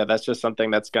 yeah, that's just something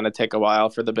that's going to take a while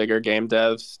for the bigger game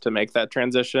devs to make that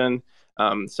transition.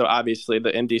 So obviously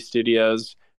the indie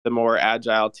studios, the more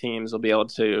agile teams will be able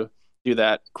to do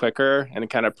that quicker and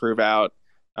kind of prove out,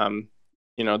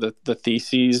 the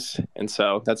theses. And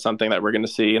so that's something that we're going to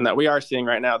see, and that we are seeing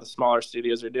right now. The smaller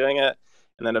studios are doing it,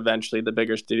 and then eventually the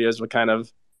bigger studios will kind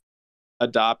of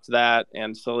adopt that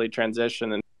and slowly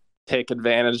transition and take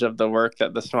advantage of the work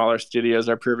that the smaller studios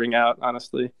are proving out,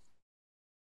 honestly.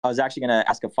 I was actually going to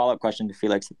ask a follow-up question to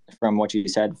Felix from what you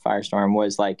said, Firestorm,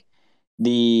 was like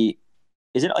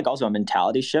is it like also a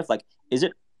mentality shift? Like, is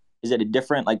it a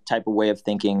different like type of way of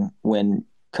thinking when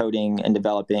coding and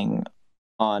developing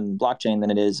on blockchain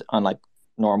than it is on like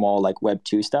normal like Web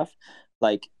 2 stuff?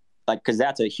 Like, because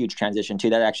that's a huge transition too.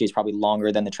 That actually is probably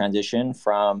longer than the transition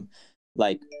from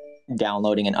like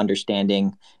downloading and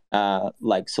understanding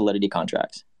like Solidity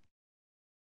contracts.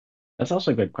 That's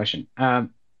also a good question.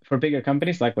 For bigger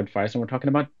companies like what Firestorm we're talking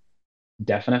about,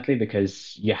 definitely,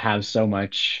 because you have so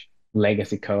much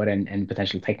legacy code and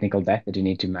potential technical debt that you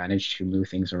need to manage to move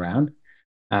things around.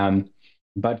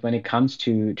 But when it comes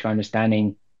to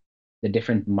understanding the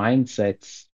different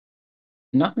mindsets,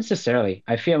 not necessarily.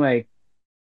 I feel like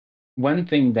one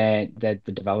thing that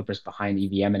the developers behind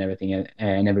EVM and everything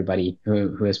and everybody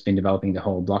who has been developing the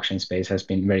whole blockchain space has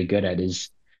been very good at is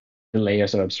the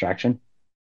layers of abstraction,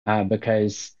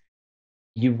 because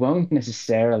you won't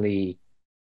necessarily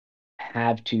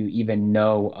have to even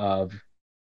know of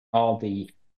all the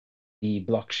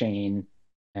blockchain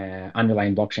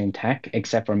underlying blockchain tech,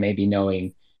 except for maybe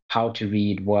knowing how to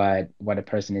read what a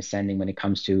person is sending when it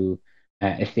comes to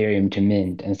Ethereum to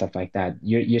mint and stuff like that.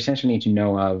 You essentially need to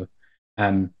know of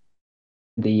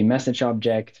the message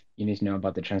object, you need to know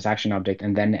about the transaction object,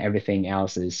 and then everything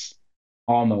else is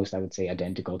almost, I would say,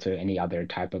 identical to any other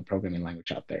type of programming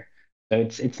language out there. So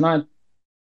it's not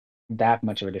that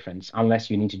much of a difference, unless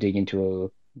you need to dig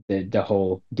into the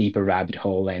whole deeper rabbit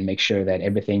hole and make sure that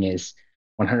everything is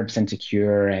 100%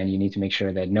 secure, and you need to make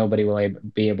sure that nobody will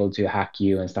be able to hack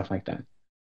you and stuff like that.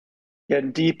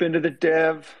 Getting deep into the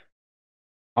dev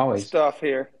Always stuff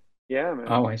here. Yeah, man.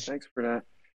 Always. Thanks for that.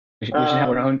 We should have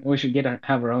our own. We should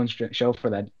have our own show for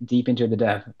that. Deep into the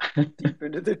dev. Deep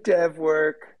into the dev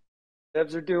work.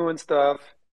 Devs are doing stuff.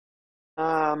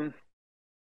 Yeah,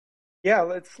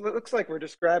 looks like we're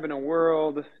describing a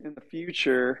world in the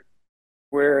future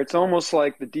where it's almost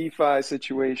like the DeFi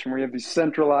situation, where you have these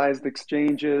centralized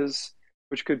exchanges,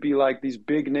 which could be like these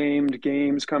big named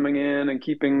games coming in and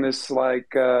keeping this like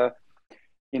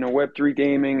Web3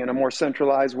 gaming in a more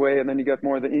centralized way. And then you got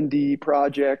more of the indie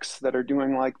projects that are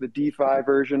doing like the DeFi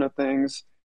version of things.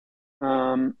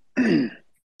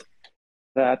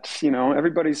 That,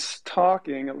 everybody's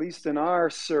talking, at least in our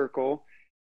circle,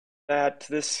 that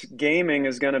this gaming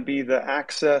is going to be the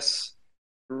access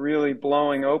really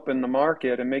blowing open the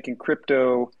market and making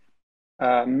crypto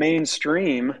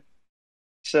mainstream.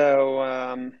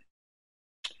 So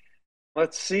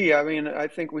let's see. I mean, I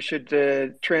think we should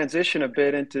transition a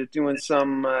bit into doing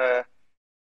some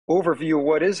overview of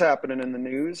what is happening in the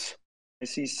news. I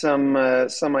see some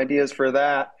ideas for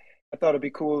that. I thought it'd be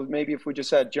cool maybe if we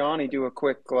just had Johnny do a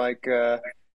quick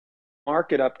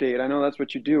market update. I know that's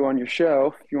what you do on your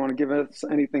show. If you want to give us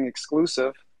anything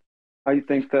exclusive, how you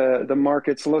think the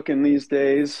market's looking these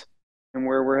days and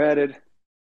where we're headed.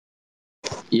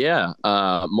 Yeah,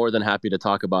 more than happy to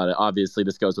talk about it. Obviously,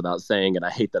 this goes without saying, and I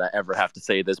hate that I ever have to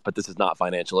say this, but this is not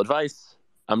financial advice.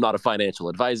 I'm not a financial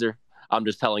advisor. I'm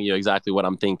just telling you exactly what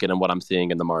I'm thinking and what I'm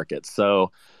seeing in the market.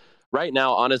 So right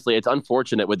now, honestly, it's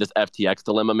unfortunate with this FTX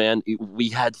dilemma, man. We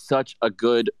had such a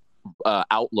good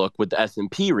outlook with the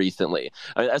S&P recently.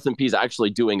 S&P is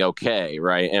actually doing okay,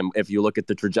 right? And if you look at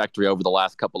the trajectory over the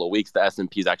last couple of weeks, the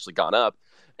S&P has actually gone up.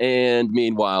 And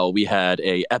meanwhile, we had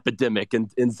a epidemic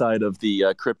inside of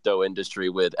the crypto industry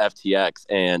with FTX,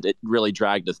 and it really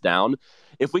dragged us down.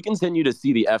 If we continue to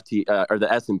see the the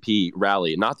S&P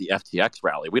rally, not the FTX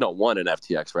rally, we don't want an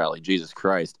FTX rally, Jesus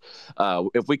Christ.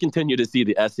 If we continue to see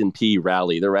the S&P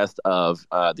rally the rest of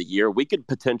the year, we could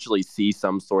potentially see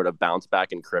some sort of bounce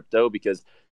back in crypto because,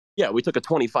 yeah, we took a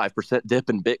 25% dip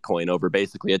in Bitcoin over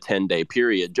basically a 10-day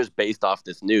period just based off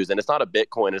this news. And it's not a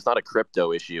Bitcoin, it's not a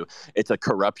crypto issue. It's a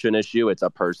corruption issue. It's a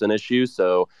person issue.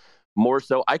 So more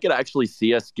so, I could actually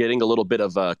see us getting a little bit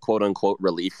of a quote unquote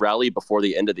relief rally before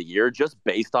the end of the year, just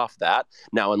based off that.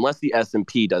 Now, unless the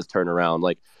S&P does turn around,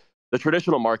 like the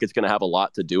traditional market's going to have a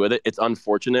lot to do with it. It's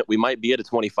unfortunate. We might be at a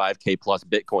 25K plus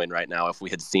Bitcoin right now if we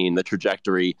had seen the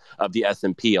trajectory of the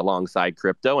S&P alongside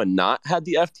crypto and not had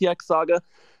the FTX saga.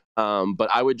 But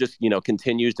I would just,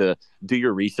 continue to do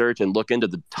your research and look into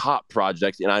the top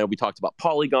projects. And I know we talked about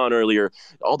Polygon earlier,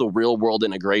 all the real world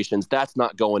integrations. That's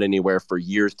not going anywhere for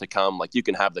years to come. Like, you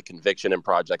can have the conviction in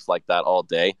projects like that all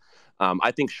day.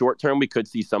 I think short term, we could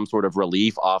see some sort of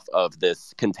relief off of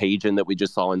this contagion that we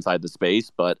just saw inside the space.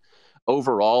 But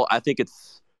overall, I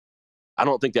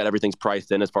don't think that everything's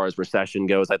priced in as far as recession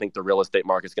goes. I think the real estate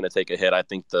market's going to take a hit. I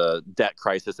think the debt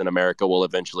crisis in America will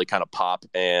eventually kind of pop.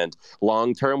 And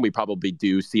long term, we probably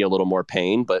do see a little more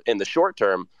pain. But in the short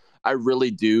term, I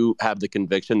really do have the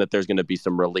conviction that there's going to be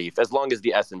some relief as long as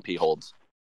the S&P holds.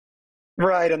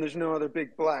 Right, and there's no other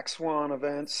big black swan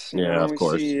events. Of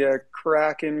course. We see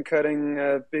Kraken cutting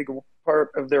a big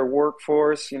part of their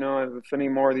workforce. If any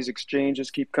more of these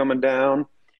exchanges keep coming down,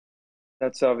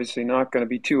 that's obviously not going to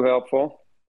be too helpful.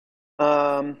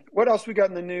 What else we got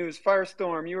in the news?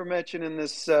 Firestorm, you were mentioning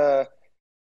this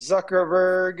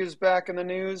Zuckerberg is back in the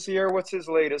news here. What's his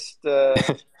latest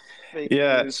fake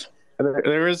news?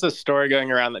 There is a story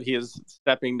going around that he is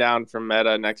stepping down from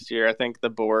Meta next year. I think the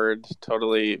board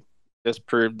totally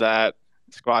disproved that,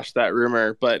 squashed that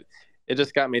rumor, but it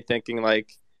just got me thinking,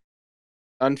 like,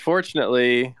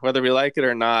 unfortunately, whether we like it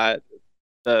or not,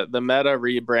 the Meta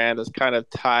rebrand has kind of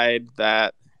tied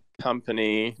that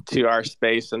company to our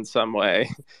space in some way,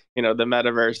 the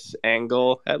metaverse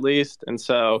angle at least. And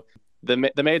so the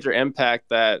major impact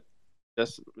that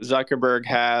just Zuckerberg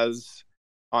has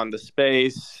on the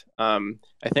space, I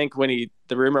think when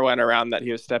the rumor went around that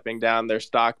he was stepping down, their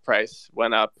stock price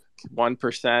went up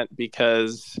 1%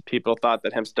 because people thought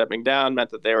that him stepping down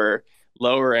meant that they were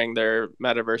lowering their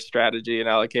metaverse strategy and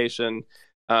allocation.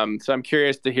 So I'm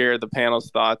curious to hear the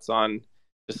panel's thoughts on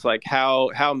just like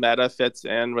how Meta fits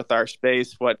in with our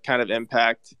space, what kind of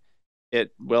impact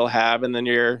it will have in the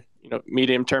near,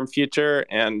 medium term future,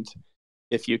 and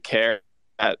if you care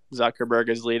that Zuckerberg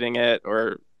is leading it,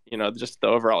 or just the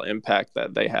overall impact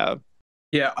that they have.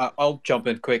 Yeah, I'll jump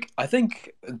in quick. I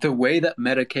think the way that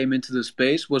Meta came into the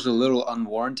space was a little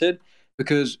unwarranted,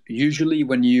 because usually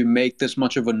when you make this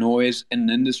much of a noise in an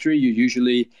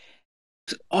industry,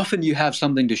 often you have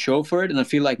something to show for it. And I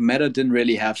feel like Meta didn't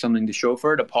really have something to show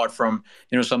for it, apart from,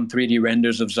 some 3D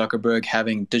renders of Zuckerberg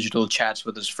having digital chats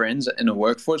with his friends in a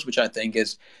workforce, which I think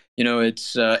is,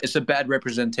 it's a bad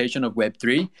representation of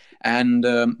Web3. And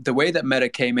the way that Meta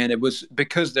came in, it was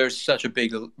because there's such a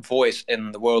big voice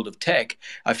in the world of tech.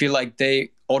 I feel like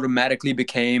they automatically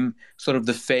became sort of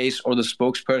the face or the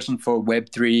spokesperson for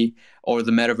Web3 or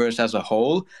the metaverse as a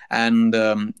whole. And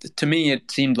to me, it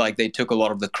seemed like they took a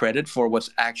lot of the credit for what's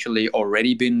actually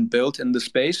already been built in the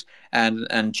space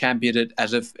and championed it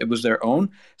as if it was their own.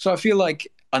 So I feel like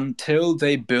until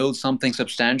they build something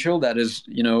substantial that is,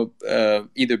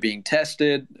 either being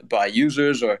tested by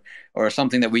users or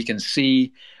something that we can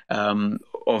see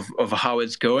of how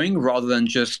it's going, rather than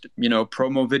just,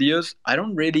 promo videos, I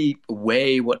don't really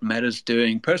weigh what Meta's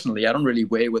doing personally. I don't really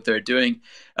weigh what they're doing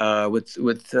with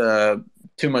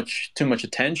too much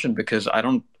attention, because I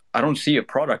don't see a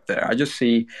product there. I just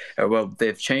see,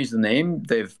 they've changed the name,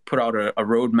 they've put out a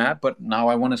roadmap, but now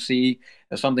I want to see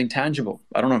something tangible.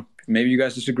 I don't know. Maybe you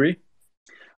guys disagree?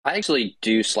 I actually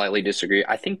do slightly disagree.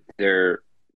 I think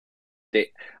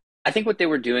I think what they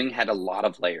were doing had a lot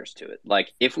of layers to it.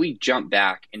 Like, if we jump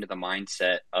back into the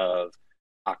mindset of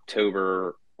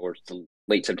October or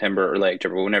late September or late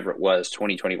October, whenever it was,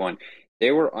 2021, they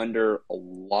were under a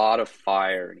lot of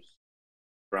fire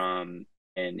from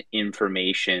an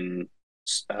information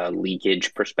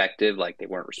leakage perspective. Like, they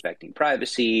weren't respecting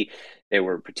privacy. There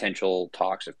were potential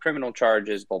talks of criminal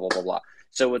charges, blah, blah, blah, blah.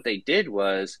 So what they did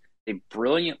was they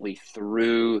brilliantly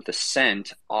threw the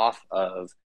scent off of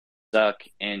Zuck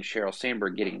and Sheryl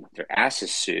Sandberg getting their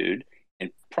asses sued and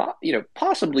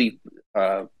possibly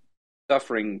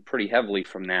suffering pretty heavily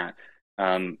from that.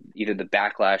 Either the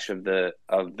backlash of the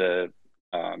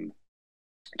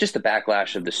just the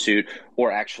backlash of the suit,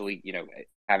 or actually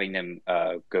having them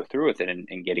go through with it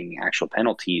and getting actual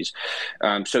penalties.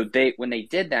 So when they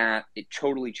did that, it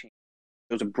totally changed.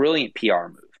 It was a brilliant PR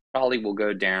move. Probably will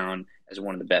go down as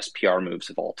one of the best PR moves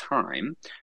of all time.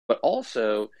 But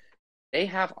also, they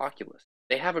have Oculus.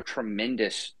 They have a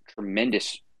tremendous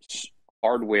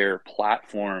hardware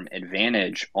platform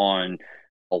advantage on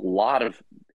a lot of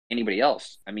anybody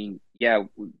else. I mean, yeah,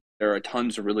 there are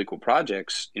tons of really cool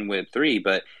projects in Web3,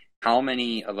 but how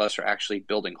many of us are actually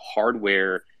building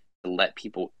hardware to let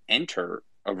people enter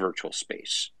a virtual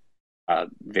space?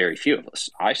 Very few of us.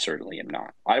 I certainly am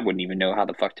not. I wouldn't even know how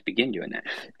the fuck to begin doing that.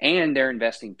 And they're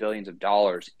investing billions of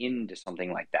dollars into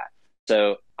something like that.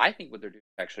 So I think what they're doing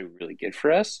is actually really good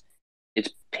for us. It's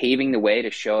paving the way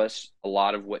to show us a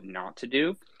lot of what not to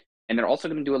do. And they're also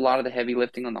going to do a lot of the heavy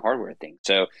lifting on the hardware thing.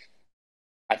 So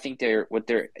I think what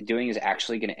they're doing is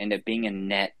actually going to end up being a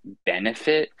net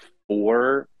benefit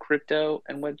for crypto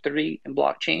and Web3 and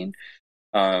blockchain.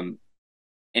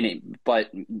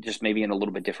 But just maybe in a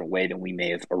little bit different way than we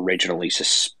may have originally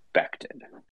suspected.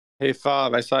 Hey,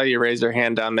 Fob, I saw you raise your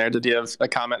hand down there. Did you have a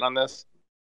comment on this?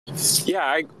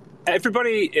 Yeah,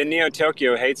 everybody in Neo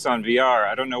Tokyo hates on VR.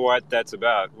 I don't know what that's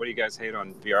about. What do you guys hate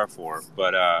on VR for?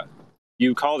 But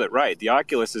you called it right. The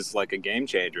Oculus is like a game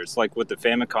changer. It's like what the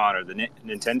Famicom or the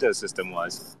Nintendo system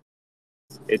was.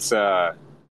 It's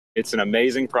an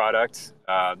amazing product.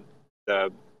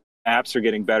 The apps are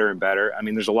getting better and better. I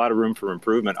mean, there's a lot of room for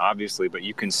improvement, obviously, but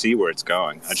you can see where it's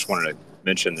going. I just wanted to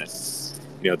mention that,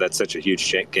 that's such a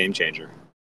huge game changer.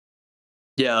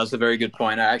 Yeah, that's a very good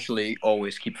point. I actually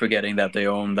always keep forgetting that they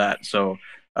own that. So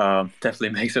definitely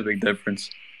makes a big difference.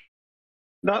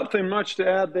 Nothing much to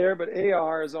add there, but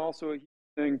AR is also a huge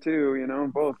thing too.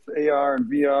 Both AR and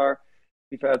VR.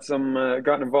 We've had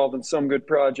gotten involved in some good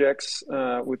projects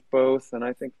with both, and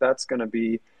I think that's going to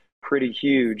be pretty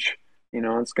huge.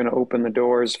 It's going to open the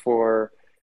doors for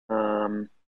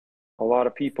a lot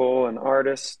of people and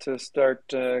artists to start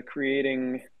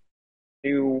creating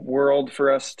new world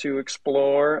for us to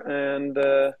explore and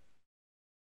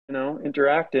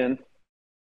interact in.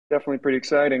 Definitely pretty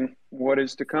exciting what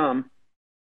is to come.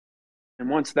 And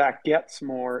once that gets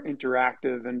more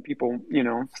interactive and people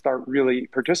start really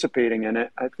participating in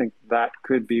it, I think that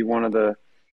could be one of the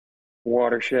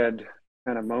watershed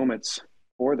kind of moments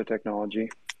for the technology.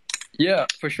 Yeah,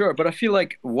 for sure. But I feel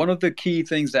like one of the key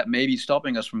things that may be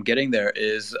stopping us from getting there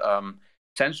is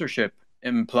censorship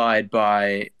implied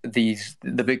by the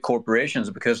big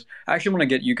corporations. Because I actually want to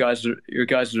get your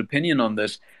guys' opinion on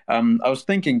this. I was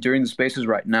thinking during the spaces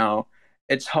right now,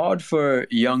 it's hard for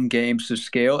young games to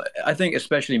scale. I think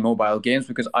especially mobile games,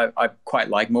 because I quite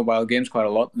like mobile games quite a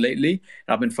lot lately.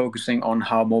 I've been focusing on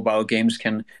how mobile games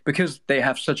can, because they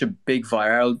have such a big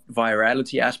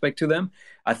virality aspect to them.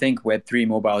 I think Web3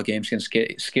 mobile games can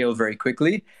scale very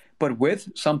quickly. But with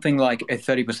something like a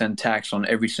 30% tax on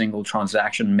every single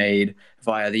transaction made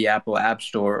via the Apple App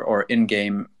Store or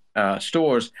in-game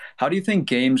stores, how do you think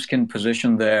games can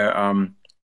position their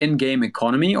in-game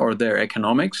economy or their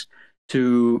economics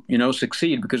to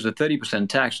succeed? Because the 30%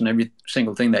 tax on every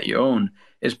single thing that you own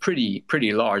is pretty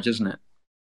large, isn't it?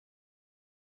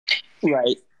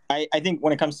 Right. I think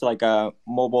when it comes to like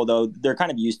mobile, though, they're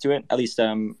kind of used to it, at least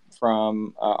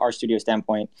from our studio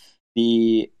standpoint.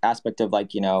 The aspect of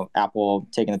like, Apple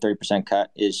taking the 30% cut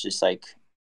is just like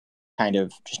kind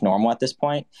of just normal at this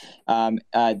point.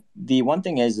 The one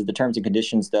thing is that the terms and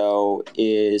conditions, though,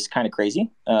 is kind of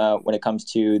crazy when it comes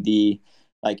to the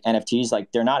like NFTs.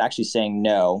 Like they're not actually saying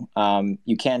no.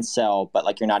 You can sell, but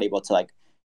like you're not able to like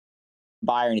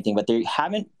buy or anything. But they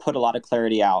haven't put a lot of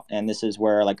clarity out, and this is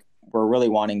where like we're really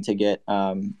wanting to get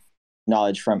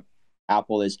knowledge from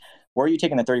Apple is, where are you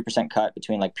taking the 30% cut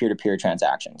between like peer-to-peer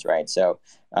transactions, right? So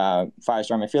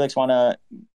Firestorm and Felix want to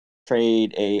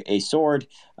trade a sword.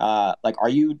 Like, are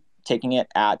you taking it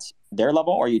at their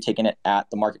level, or are you taking it at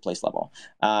the marketplace level?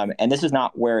 And this is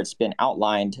not where it's been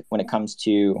outlined when it comes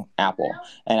to Apple.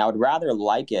 And I would rather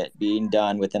like it being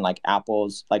done within like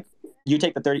Apple's, like you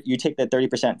take the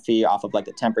 30% fee off of like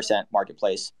the 10%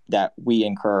 marketplace that we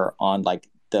incur on like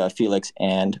the Felix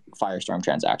and Firestorm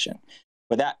transaction.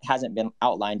 But that hasn't been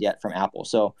outlined yet from Apple.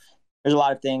 So there's a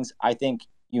lot of things. I think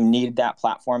you need that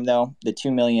platform, though. The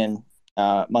 2 million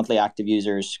monthly active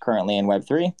users currently in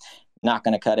Web3, not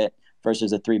going to cut it,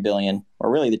 versus the 3 billion,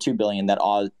 or really the 2 billion that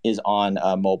is on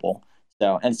mobile.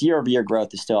 So, and its year-over-year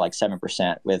growth is still like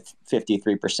 7%, with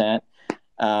 53%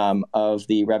 of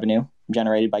the revenue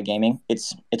generated by gaming.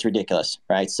 It's ridiculous,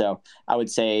 right? So I would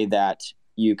say that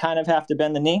you kind of have to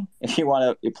bend the knee if you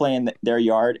want to play in their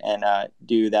yard and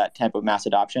do that type of mass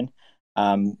adoption.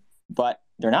 But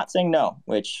they're not saying no,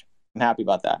 which I'm happy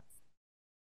about that.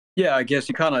 Yeah, I guess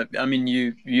you kind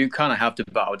of have to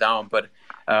bow down. But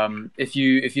if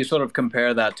you sort of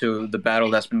compare that to the battle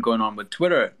that's been going on with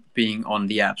Twitter being on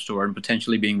the App Store and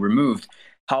potentially being removed,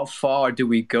 how far do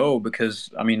we go? Because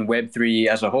I mean, Web3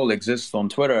 as a whole exists on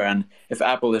Twitter, and if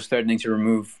Apple is threatening to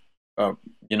remove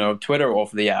Twitter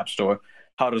off the App Store,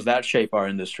 how does that shape our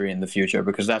industry in the future?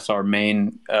 Because that's our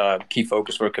main key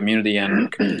focus for community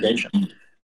and communication.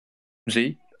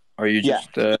 Z, are you just?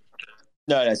 Yeah.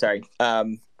 No, sorry.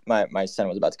 My son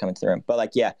was about to come into the room, but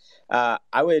like, yeah,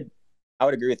 I would I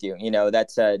would agree with you.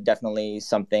 That's definitely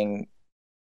something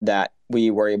that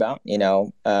we worry about.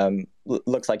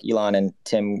 Looks like Elon and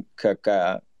Tim Cook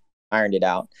ironed it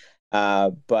out.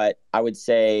 But I would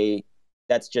say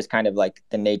that's just kind of like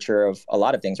the nature of a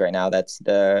lot of things right now. That's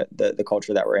the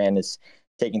culture that we're in, is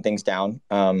taking things down.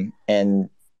 And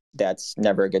that's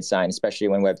never a good sign, especially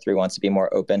when Web3 wants to be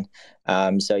more open.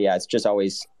 So yeah, it's just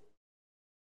always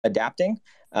adapting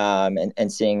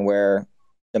and seeing where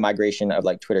the migration of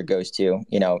like Twitter goes to,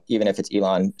 even if it's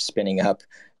Elon spinning up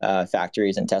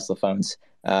factories and Tesla phones,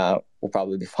 we'll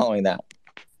probably be following that.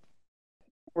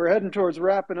 We're heading towards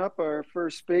wrapping up our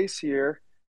first space here,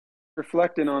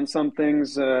 reflecting on some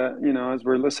things, as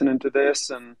we're listening to this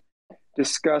and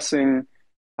discussing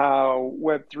how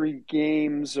Web3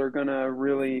 games are going to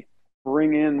really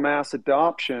bring in mass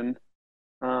adoption.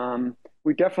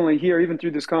 We definitely hear, even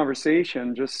through this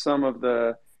conversation, just some of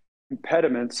the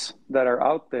impediments that are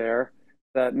out there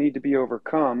that need to be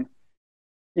overcome.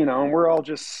 And we're all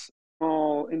just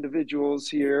small individuals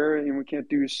here, and we can't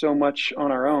do so much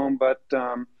on our own. But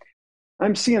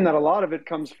I'm seeing that a lot of it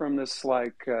comes from this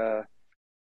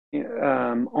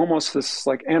almost this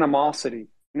like animosity.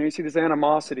 You see this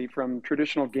animosity from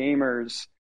traditional gamers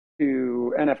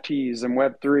to NFTs and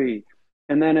Web3.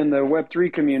 And then in the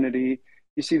Web3 community,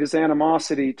 you see this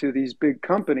animosity to these big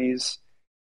companies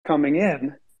coming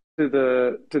in to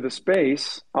the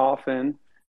space often.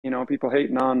 People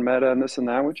hating on Meta and this and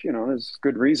that, which, there's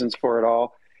good reasons for it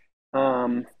all.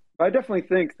 But I definitely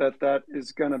think that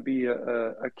is going to be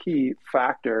a key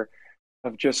factor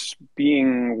of just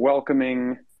being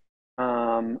welcoming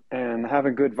and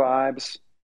having good vibes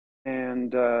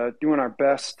and doing our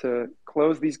best to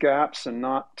close these gaps and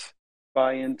not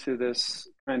buy into this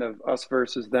kind of us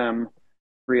versus them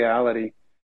reality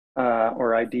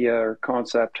or idea or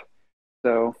concept.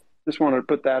 So just wanted to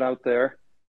put that out there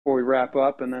before we wrap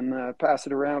up, and then pass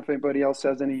it around if anybody else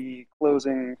has any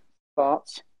closing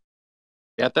thoughts.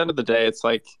 Yeah, at the end of the day, it's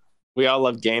like we all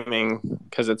love gaming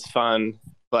because it's fun,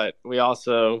 but we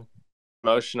also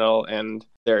emotional, and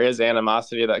there is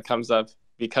animosity that comes up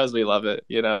because we love it.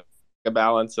 A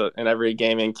balance in every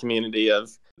gaming community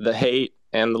of the hate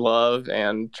and the love,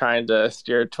 and trying to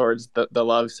steer towards the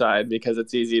love side, because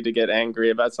it's easy to get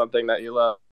angry about something that you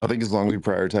love. I think as long as we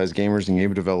prioritize gamers and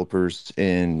game developers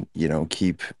and,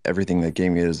 keep everything that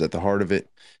gaming is at the heart of it,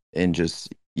 and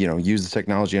just, use the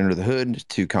technology under the hood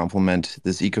to complement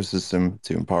this ecosystem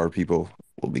to empower people,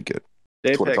 we'll be good.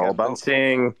 That's what it's all about.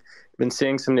 Been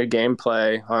seeing some new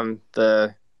gameplay on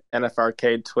the NF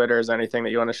Arcade Twitter. Is there anything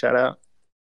that you want to shout out?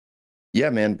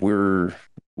 Yeah, man,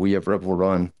 we have Rebel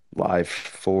Run live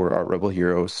for our Rebel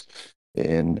Heroes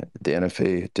in the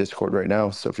NFA Discord right now.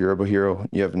 So if you're a Rebel Hero,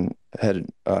 you haven't headed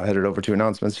over to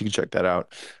announcements, you can check that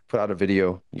out. Put out a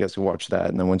video. You guys can watch that.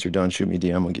 And then once you're done, shoot me a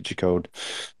DM. I'll get you code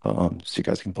so you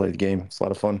guys can play the game. It's a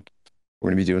lot of fun. We're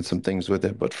going to be doing some things with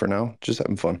it. But for now, just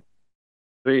having fun.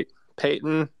 Sweet.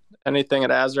 Payton, anything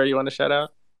at Azra you want to shout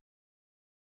out?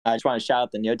 I just want to shout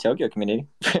out the Neo Tokyo community.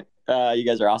 You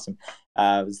guys are awesome.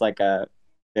 It was like a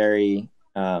very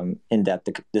in-depth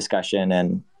discussion,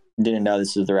 and didn't know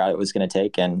this was the route it was going to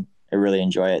take, and I really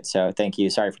enjoy it. So thank you.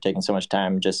 Sorry for taking so much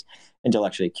time. Just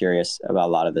intellectually curious about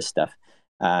a lot of this stuff.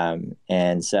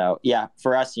 And so, yeah,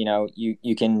 for us,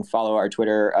 you can follow our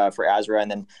Twitter for Azra, and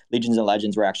then Legions and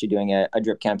Legends. We're actually doing a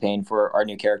drip campaign for our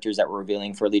new characters that we're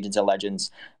revealing for Legions and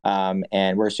Legends.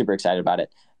 And we're super excited about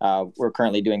it. We're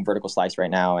currently doing vertical slice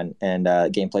right now, and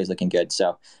gameplay is looking good.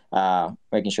 So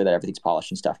making sure that everything's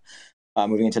polished and stuff.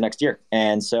 Moving into next year.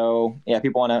 And so, yeah,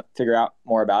 people want to figure out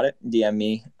more about it, DM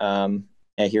me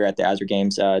here at the Azra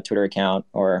Games Twitter account,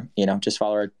 or, just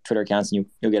follow our Twitter accounts, and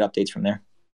you'll get updates from there.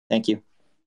 Thank you.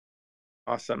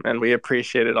 Awesome. And we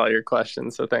appreciated all your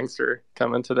questions. So thanks for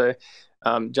coming today.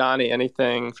 Johnny,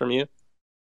 anything from you?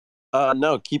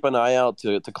 No, keep an eye out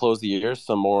to close the year.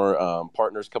 Some more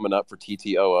partners coming up for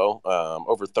TTOO.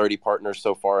 Over 30 partners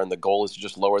so far, and the goal is to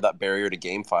just lower that barrier to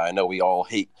GameFi. I know we all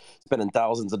hate spending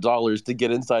thousands of dollars to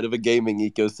get inside of a gaming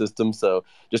ecosystem, so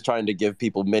just trying to give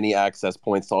people many access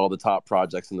points to all the top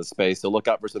projects in the space. So look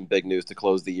out for some big news to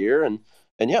close the year, and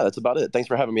yeah, that's about it. Thanks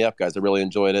for having me up, guys. I really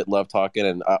enjoyed it. Love talking,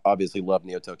 and I obviously love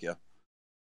Neo Tokyo.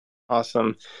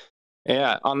 Awesome.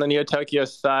 Yeah, on the Neo Tokyo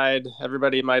side,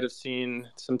 everybody might have seen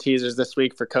some teasers this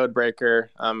week for Codebreaker.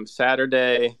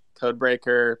 Saturday,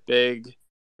 Codebreaker, big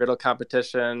riddle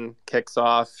competition kicks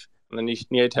off on the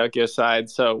Neo Tokyo side.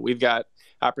 So we've got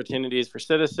opportunities for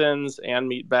citizens and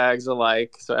meat bags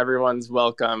alike. So everyone's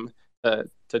welcome to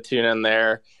tune in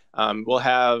there. We'll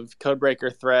have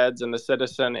Codebreaker threads in the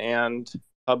citizen and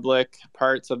public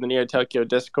parts of the Neo Tokyo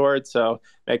Discord, so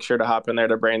make sure to hop in there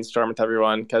to brainstorm with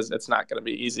everyone, because it's not going to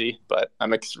be easy, but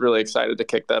I'm really excited to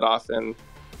kick that off in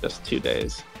just 2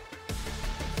 days.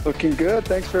 Looking good.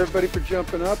 Thanks for everybody for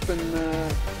jumping up and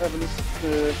having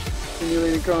this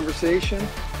stimulating conversation.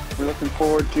 We're looking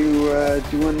forward to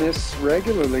doing this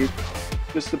regularly.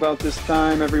 Just about this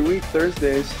time every week,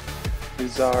 Thursdays,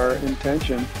 is our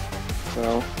intention.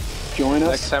 So join us.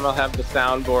 Next time I'll have the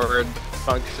soundboard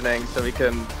functioning so we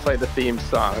can play the theme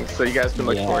song. So you guys can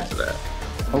look forward to that.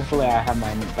 Hopefully I have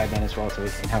mine by then as well, so we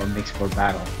can have a mixed board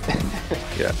battle.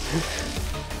 Yeah.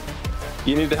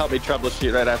 You need to help me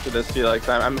troubleshoot right after this, Felix.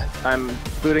 I'm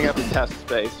booting up a test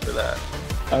space for that.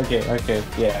 Okay.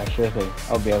 Yeah, sure thing.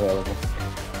 I'll be available.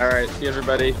 All right. See you,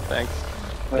 everybody. Thanks.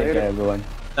 Take care, everyone.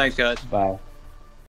 Thanks, guys. Bye.